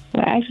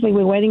 Well, actually,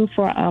 we're waiting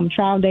for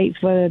trial dates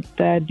for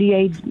the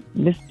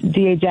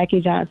DA Jackie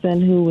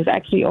Johnson, who was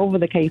actually over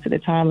the case at the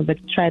time of the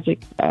tragic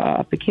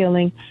the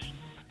killing.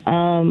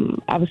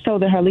 I was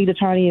told that her lead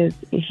attorney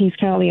he's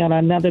currently on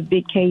another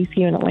big case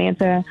here in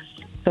Atlanta.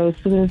 So as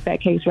soon as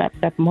that case wraps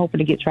up, I'm hoping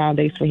to get trial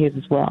dates for his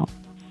as well.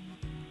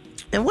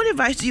 And what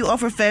advice do you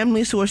offer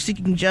families who are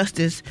seeking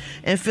justice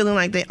and feeling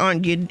like they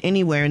aren't getting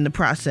anywhere in the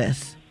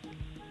process?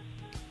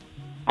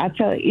 I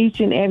tell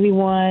each and every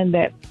one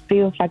that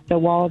feels like the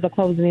walls are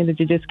closing in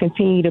to just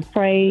continue to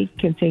pray,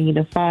 continue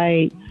to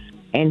fight,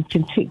 and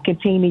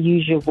continue to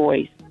use your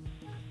voice.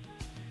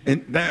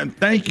 And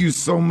thank you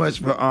so much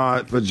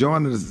for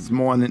joining us this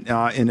morning.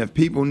 And if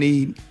people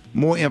need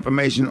more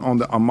information on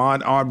the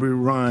Ahmaud Arbrey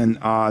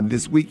run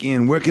this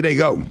weekend, where could they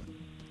go?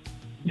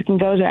 You can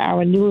go to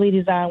our newly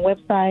designed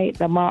website,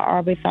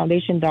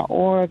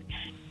 AhmaudArbreyFoundation.org.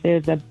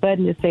 There's a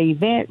button that says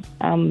events.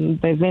 The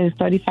event is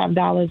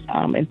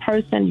 $35 in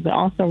person. You can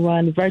also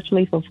run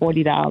virtually for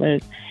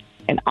 $40.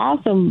 And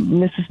also,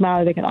 Mr.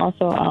 Smiley, they can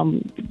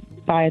also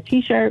buy a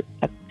T-shirt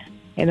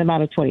in the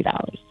amount of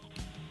 $20.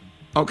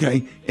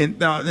 Okay,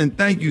 and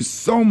thank you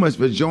so much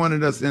for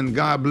joining us. And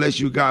God bless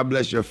you. God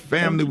bless your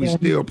family. We're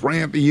still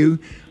praying for you.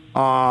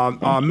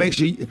 Make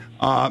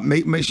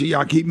sure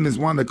y'all keep Miss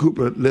Wanda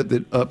Cooper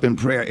lifted up in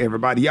prayer,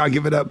 everybody. Y'all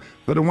give it up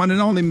for the one and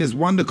only Miss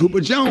Wanda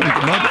Cooper-Jones, the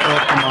mother of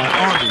Ahmaud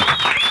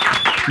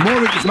Arbrey. More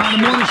Rickey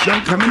Smiley Morning Show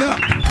coming up.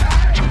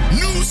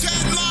 News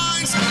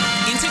headlines,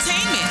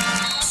 entertainment,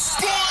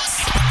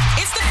 sports.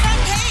 It's the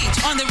front page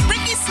on the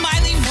Rickey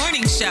Smiley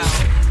Morning Show.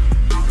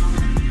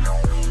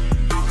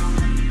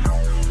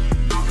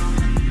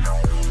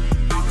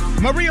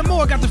 Maria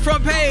Moore got the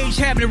front page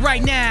happening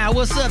right now.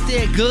 What's up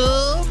there,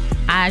 Gov?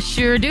 I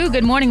sure do.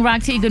 Good morning,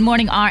 Rock T. Good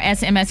morning,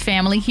 RSMS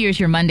family. Here's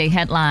your Monday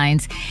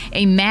headlines.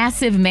 A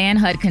massive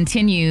manhunt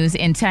continues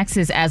in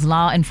Texas as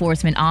law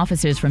enforcement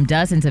officers from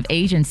dozens of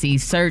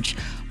agencies search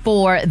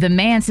for the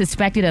man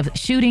suspected of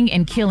shooting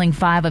and killing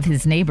 5 of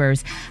his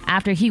neighbors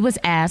after he was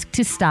asked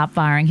to stop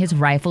firing his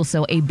rifle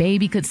so a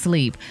baby could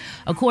sleep.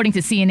 According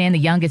to CNN, the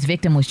youngest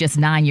victim was just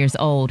 9 years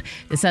old.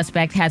 The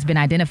suspect has been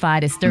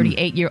identified as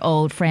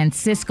 38-year-old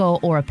Francisco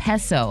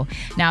Oropesa.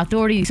 Now,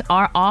 authorities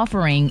are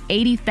offering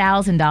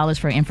 $80,000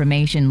 for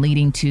information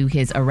leading to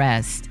his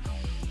arrest.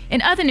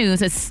 In other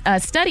news, a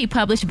study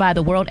published by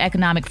the World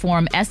Economic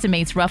Forum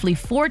estimates roughly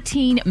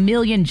 14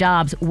 million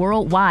jobs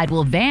worldwide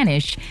will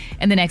vanish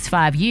in the next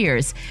 5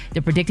 years.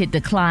 The predicted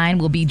decline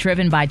will be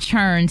driven by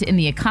churns in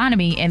the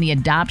economy and the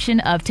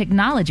adoption of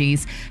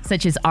technologies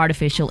such as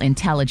artificial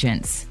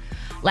intelligence.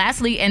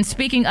 Lastly, and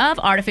speaking of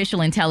artificial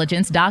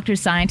intelligence,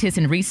 doctors, scientists,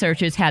 and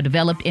researchers have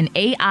developed an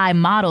AI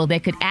model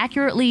that could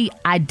accurately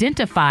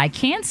identify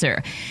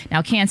cancer.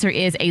 Now, cancer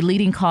is a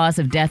leading cause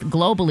of death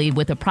globally,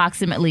 with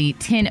approximately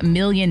 10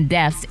 million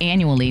deaths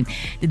annually.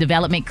 The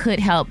development could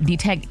help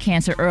detect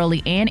cancer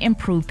early and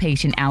improve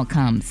patient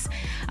outcomes.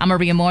 I'm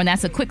Maria Moore, and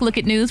that's a quick look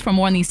at news. For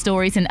more on these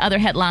stories and other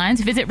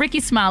headlines, visit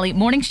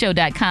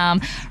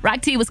RickeySmileyMorningShow.com.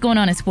 Rock T, what's going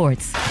on in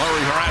sports?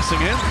 Murray harassing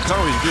him.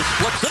 Curry just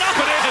flips it up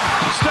and in.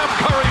 Steph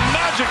Curry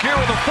magic here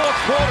in the fourth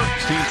quarter.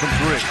 Team from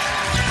 3.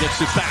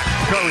 Gets it back.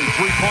 Curry,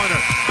 three-pointer.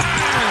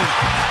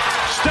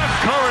 Bang!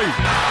 Steph Curry,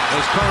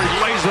 as Curry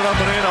lays it up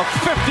and in, a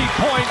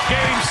 50-point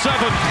Game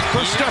 7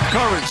 for Steph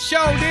Curry.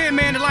 Show did,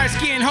 man. The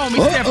light-skinned homie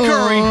Steph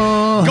Curry.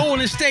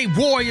 Golden State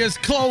Warriors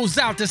close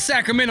out the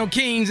Sacramento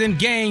Kings in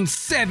Game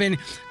 7.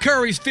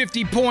 Curry's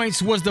 50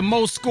 points was the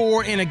most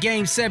scored in a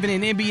Game 7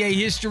 in NBA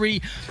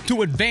history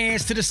to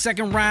advance to the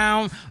second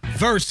round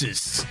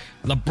versus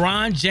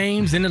LeBron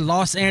James and the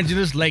Los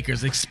Angeles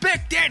Lakers.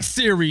 Expect that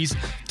series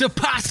to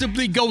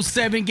possibly go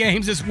 7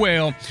 games as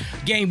well.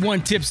 Game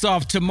 1 tips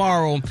off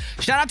tomorrow.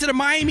 Shout out to the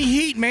Miami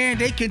Heat, man.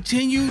 They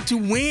continue to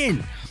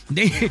win.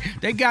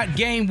 They got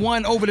Game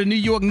 1 over the New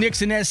York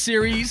Knicks in that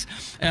series.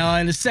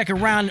 In the second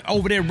round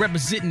over there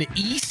representing the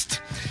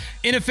East.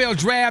 NFL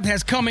draft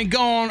has come and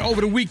gone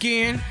over the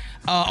weekend.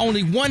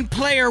 Only one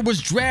player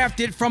was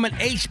drafted from an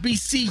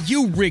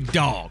HBCU, Rick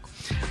Dog.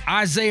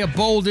 Isaiah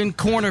Bolden,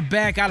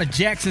 cornerback out of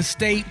Jackson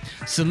State,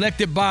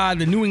 selected by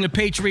the New England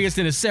Patriots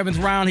in the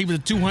 7th round. He was a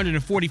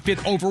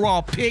 245th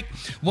overall pick,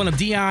 one of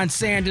Deion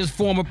Sanders'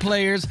 former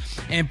players.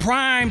 And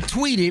Prime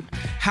tweeted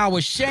how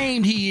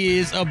ashamed he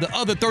is of the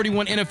other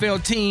 31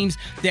 NFL teams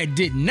that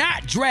did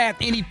not draft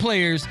any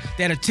players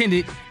that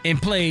attended and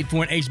played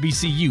for an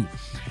HBCU.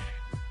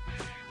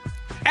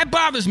 That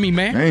bothers me,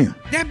 man. Damn.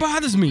 That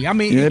bothers me. I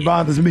mean, it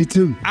bothers me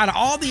too. Out of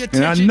all the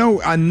attention,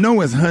 and I know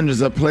it's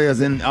hundreds of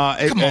players in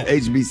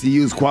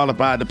HBCUs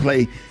qualified to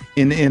play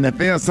in the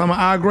NFL. Some of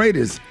our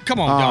greatest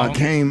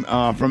came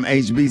from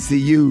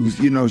HBCUs.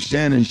 You know,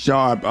 Shannon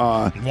Sharp,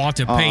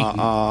 Walter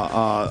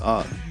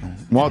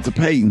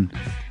Payton,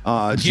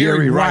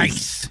 Jerry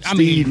Rice,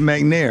 Steve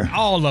McNair.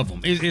 All of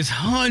them. It's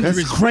hundreds.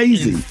 That's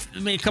crazy. I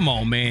mean, come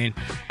on, man.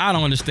 I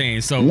don't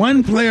understand. So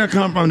one player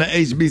come from the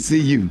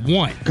HBCU.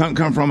 One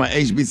come from an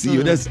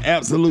HBCU. That's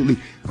absolutely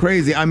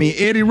crazy. I mean,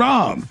 Eddie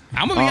Robb.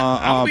 I'm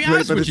gonna be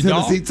honest with you,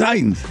 dog. Tennessee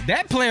Titans.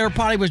 That player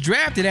probably was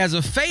drafted as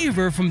a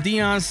favor from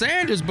Deion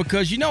Sanders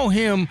because you know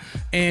him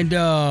and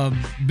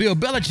Bill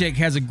Belichick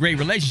has a great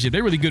relationship.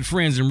 They're really good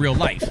friends in real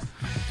life.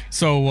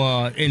 So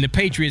and the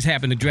Patriots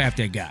happened to draft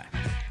that guy.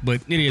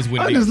 But it is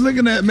what it is. I'm just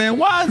looking at, man,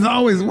 what is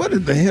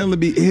the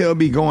hell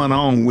be going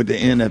on with the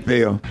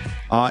NFL?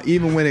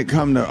 Even when it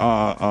comes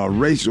to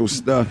racial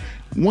stuff.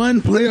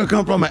 One player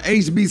come from an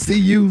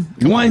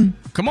HBCU. One.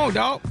 Come on,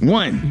 dog.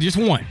 One. Just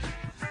one.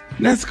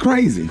 That's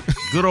crazy.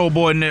 Good old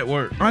boy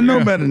network. I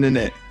know better than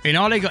that. And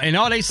all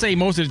they say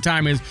most of the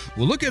time is,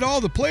 well, look at all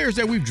the players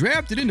that we've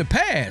drafted in the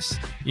past.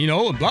 You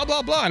know, blah,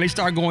 blah, blah. And they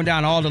start going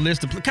down all the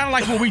list of kind of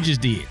like what we just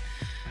did.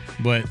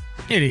 But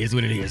it is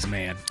what it is,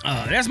 man.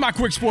 That's my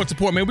quick sports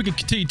report, man. We can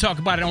continue to talk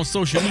about it on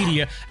social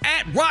media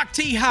at Rock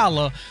T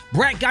Holla.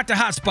 Brett got the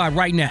hot spot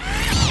right now.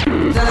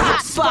 The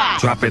hot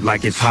spot. Drop it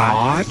like it's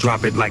hot.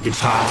 Drop it like it's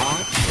hot.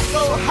 So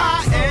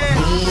hot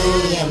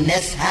and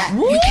that's hot.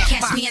 You can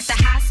catch me at the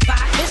hot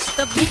spot. It's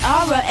the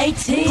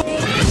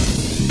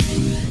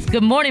BR18.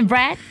 Good morning,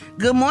 Brad.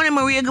 Good morning,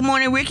 Maria. Good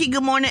morning, Ricky.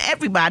 Good morning,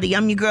 everybody.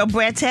 I'm your girl,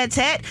 Brad Tat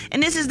Tat,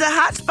 and this is the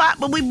hot spot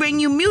where we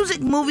bring you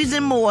music, movies,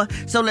 and more.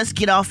 So let's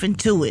get off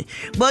into it.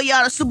 Well,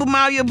 y'all, the Super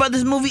Mario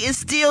Brothers movie is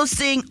still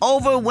seeing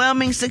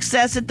overwhelming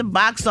success at the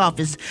box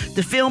office.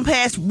 The film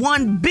passed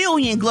 1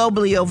 billion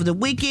globally over the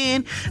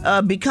weekend,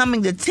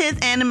 becoming the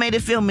 10th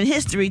animated film in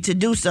history to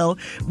do so,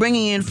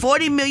 bringing in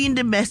 $40 million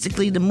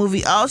domestically. The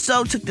movie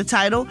also took the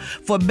title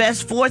for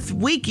Best Fourth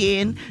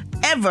Weekend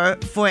ever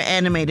for an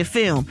animated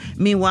film.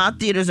 Meanwhile,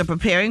 theaters are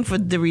preparing for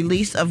the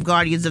release of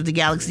Guardians of the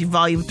Galaxy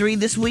Volume 3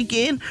 this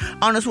weekend.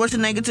 Arnold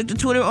Schwarzenegger took to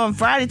Twitter on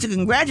Friday to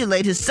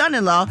congratulate his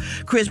son-in-law,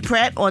 Chris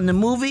Pratt, on the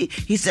movie.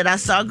 He said, I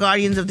saw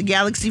Guardians of the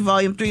Galaxy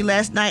Volume 3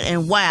 last night,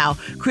 and wow,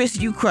 Chris,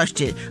 you crushed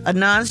it. A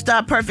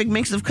non-stop perfect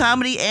mix of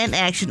comedy and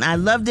action. I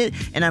loved it,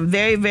 and I'm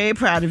very, very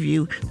proud of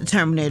you, the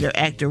Terminator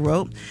actor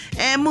wrote.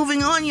 And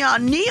moving on, y'all,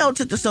 Neo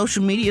took to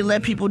social media to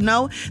let people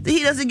know that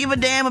he doesn't give a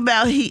damn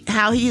about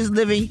how he is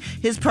living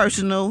his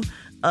personal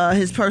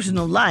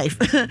life.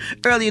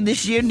 Earlier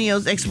this year,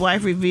 Neo's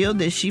ex-wife revealed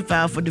that she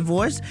filed for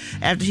divorce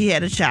after he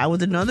had a child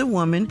with another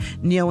woman.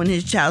 Neo and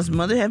his child's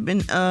mother have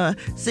been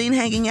seen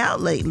hanging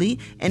out lately,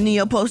 and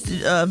Neo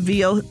posted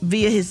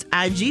via his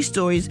IG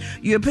stories,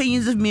 your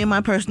opinions of me and my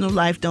personal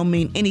life don't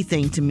mean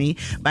anything to me.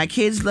 My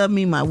kids love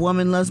me, my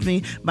woman loves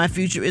me, my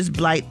future is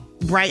bright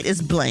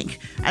as blank.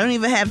 I don't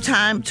even have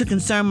time to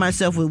concern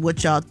myself with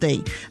what y'all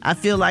think. I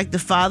feel like the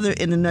father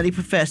in the Nutty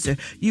Professor.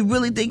 You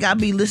really think I'll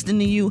be listening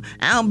to you?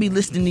 I don't be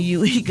listening to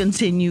you, he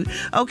continued.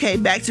 Okay,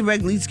 back to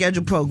regularly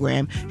scheduled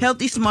program.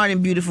 Healthy, smart,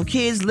 and beautiful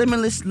kids,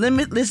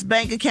 limitless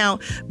bank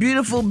account,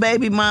 beautiful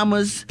baby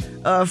mamas,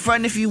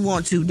 front if you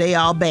want to, they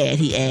all bad,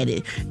 he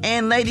added.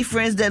 And lady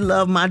friends that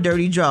love my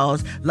dirty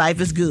draws,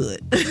 life is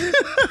good.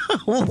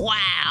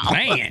 Wow.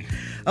 Man.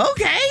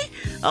 Okay.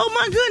 Oh,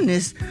 my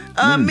goodness.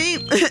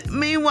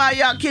 Meanwhile,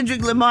 y'all,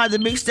 Kendrick Lamar, the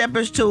Big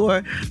Steppers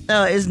tour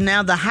is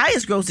now the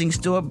highest grossing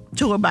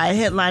tour by a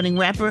headlining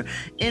rapper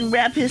in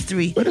rap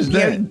history. What is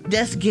that?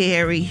 That's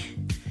Gary.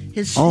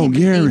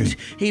 Gary.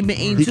 He been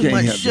eating too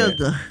much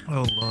sugar.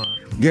 Oh, Lord.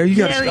 Gary, you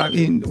got to stop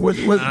eating. What's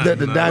that,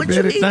 the diabetic What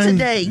you eat thing?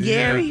 today,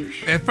 Gary?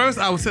 Yeah. At first,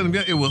 I was telling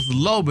him it was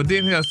low, but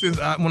then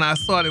when I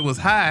saw it was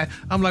high,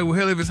 I'm like, well,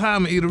 hell, if it's high,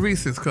 I'm going to eat a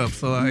Reese's cup.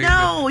 So I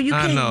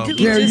can't do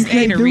Gary, you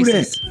can't do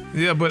that.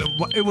 Yeah, but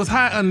it was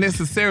high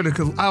unnecessarily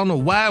because I don't know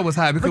why it was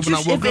high. Because when I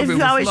woke up, if it you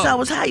was always low. saw it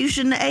was high, you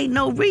shouldn't have ate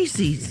no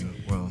Reese's.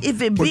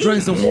 If it be,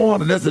 drink some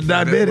water. That's a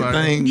diabetic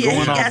thing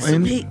yeah, going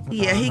on.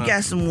 He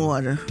got some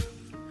water.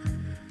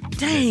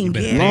 Dang,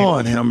 Gary.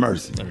 Lord have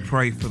mercy.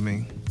 Pray for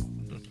me.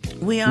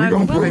 We are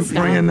going to pray for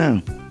praying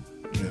now.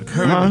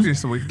 Hurry up and finish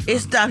so we can go. It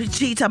stopped.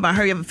 She talking about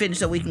hurry up and finish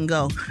so we can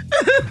go.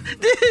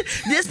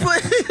 this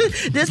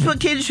put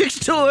Kendrick's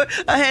tour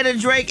ahead of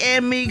Drake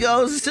and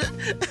Migos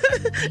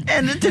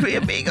and the Three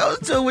Amigos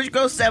tour, which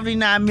grossed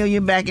 $79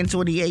 million back in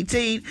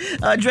 2018.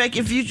 Drake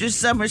and Future's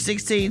Summer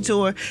 16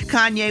 tour,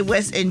 Kanye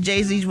West and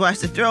Jay-Z's Watch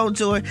the Throne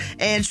tour,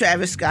 and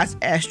Travis Scott's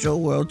Astro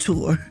World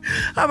tour.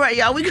 All right,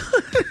 y'all, we go.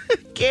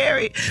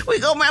 Gary, we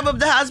gonna wrap up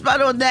the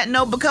hotspot on that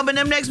note, but coming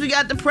up next we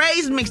got the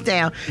praise mix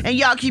down, and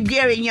y'all keep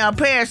Gary in y'all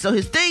prayers so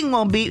his thing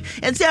won't beep,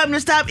 and tell him to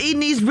stop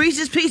eating these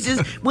Reese's Pieces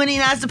when he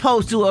not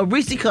supposed to, or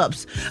Reese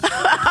Cups.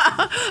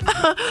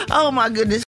 Oh my goodness.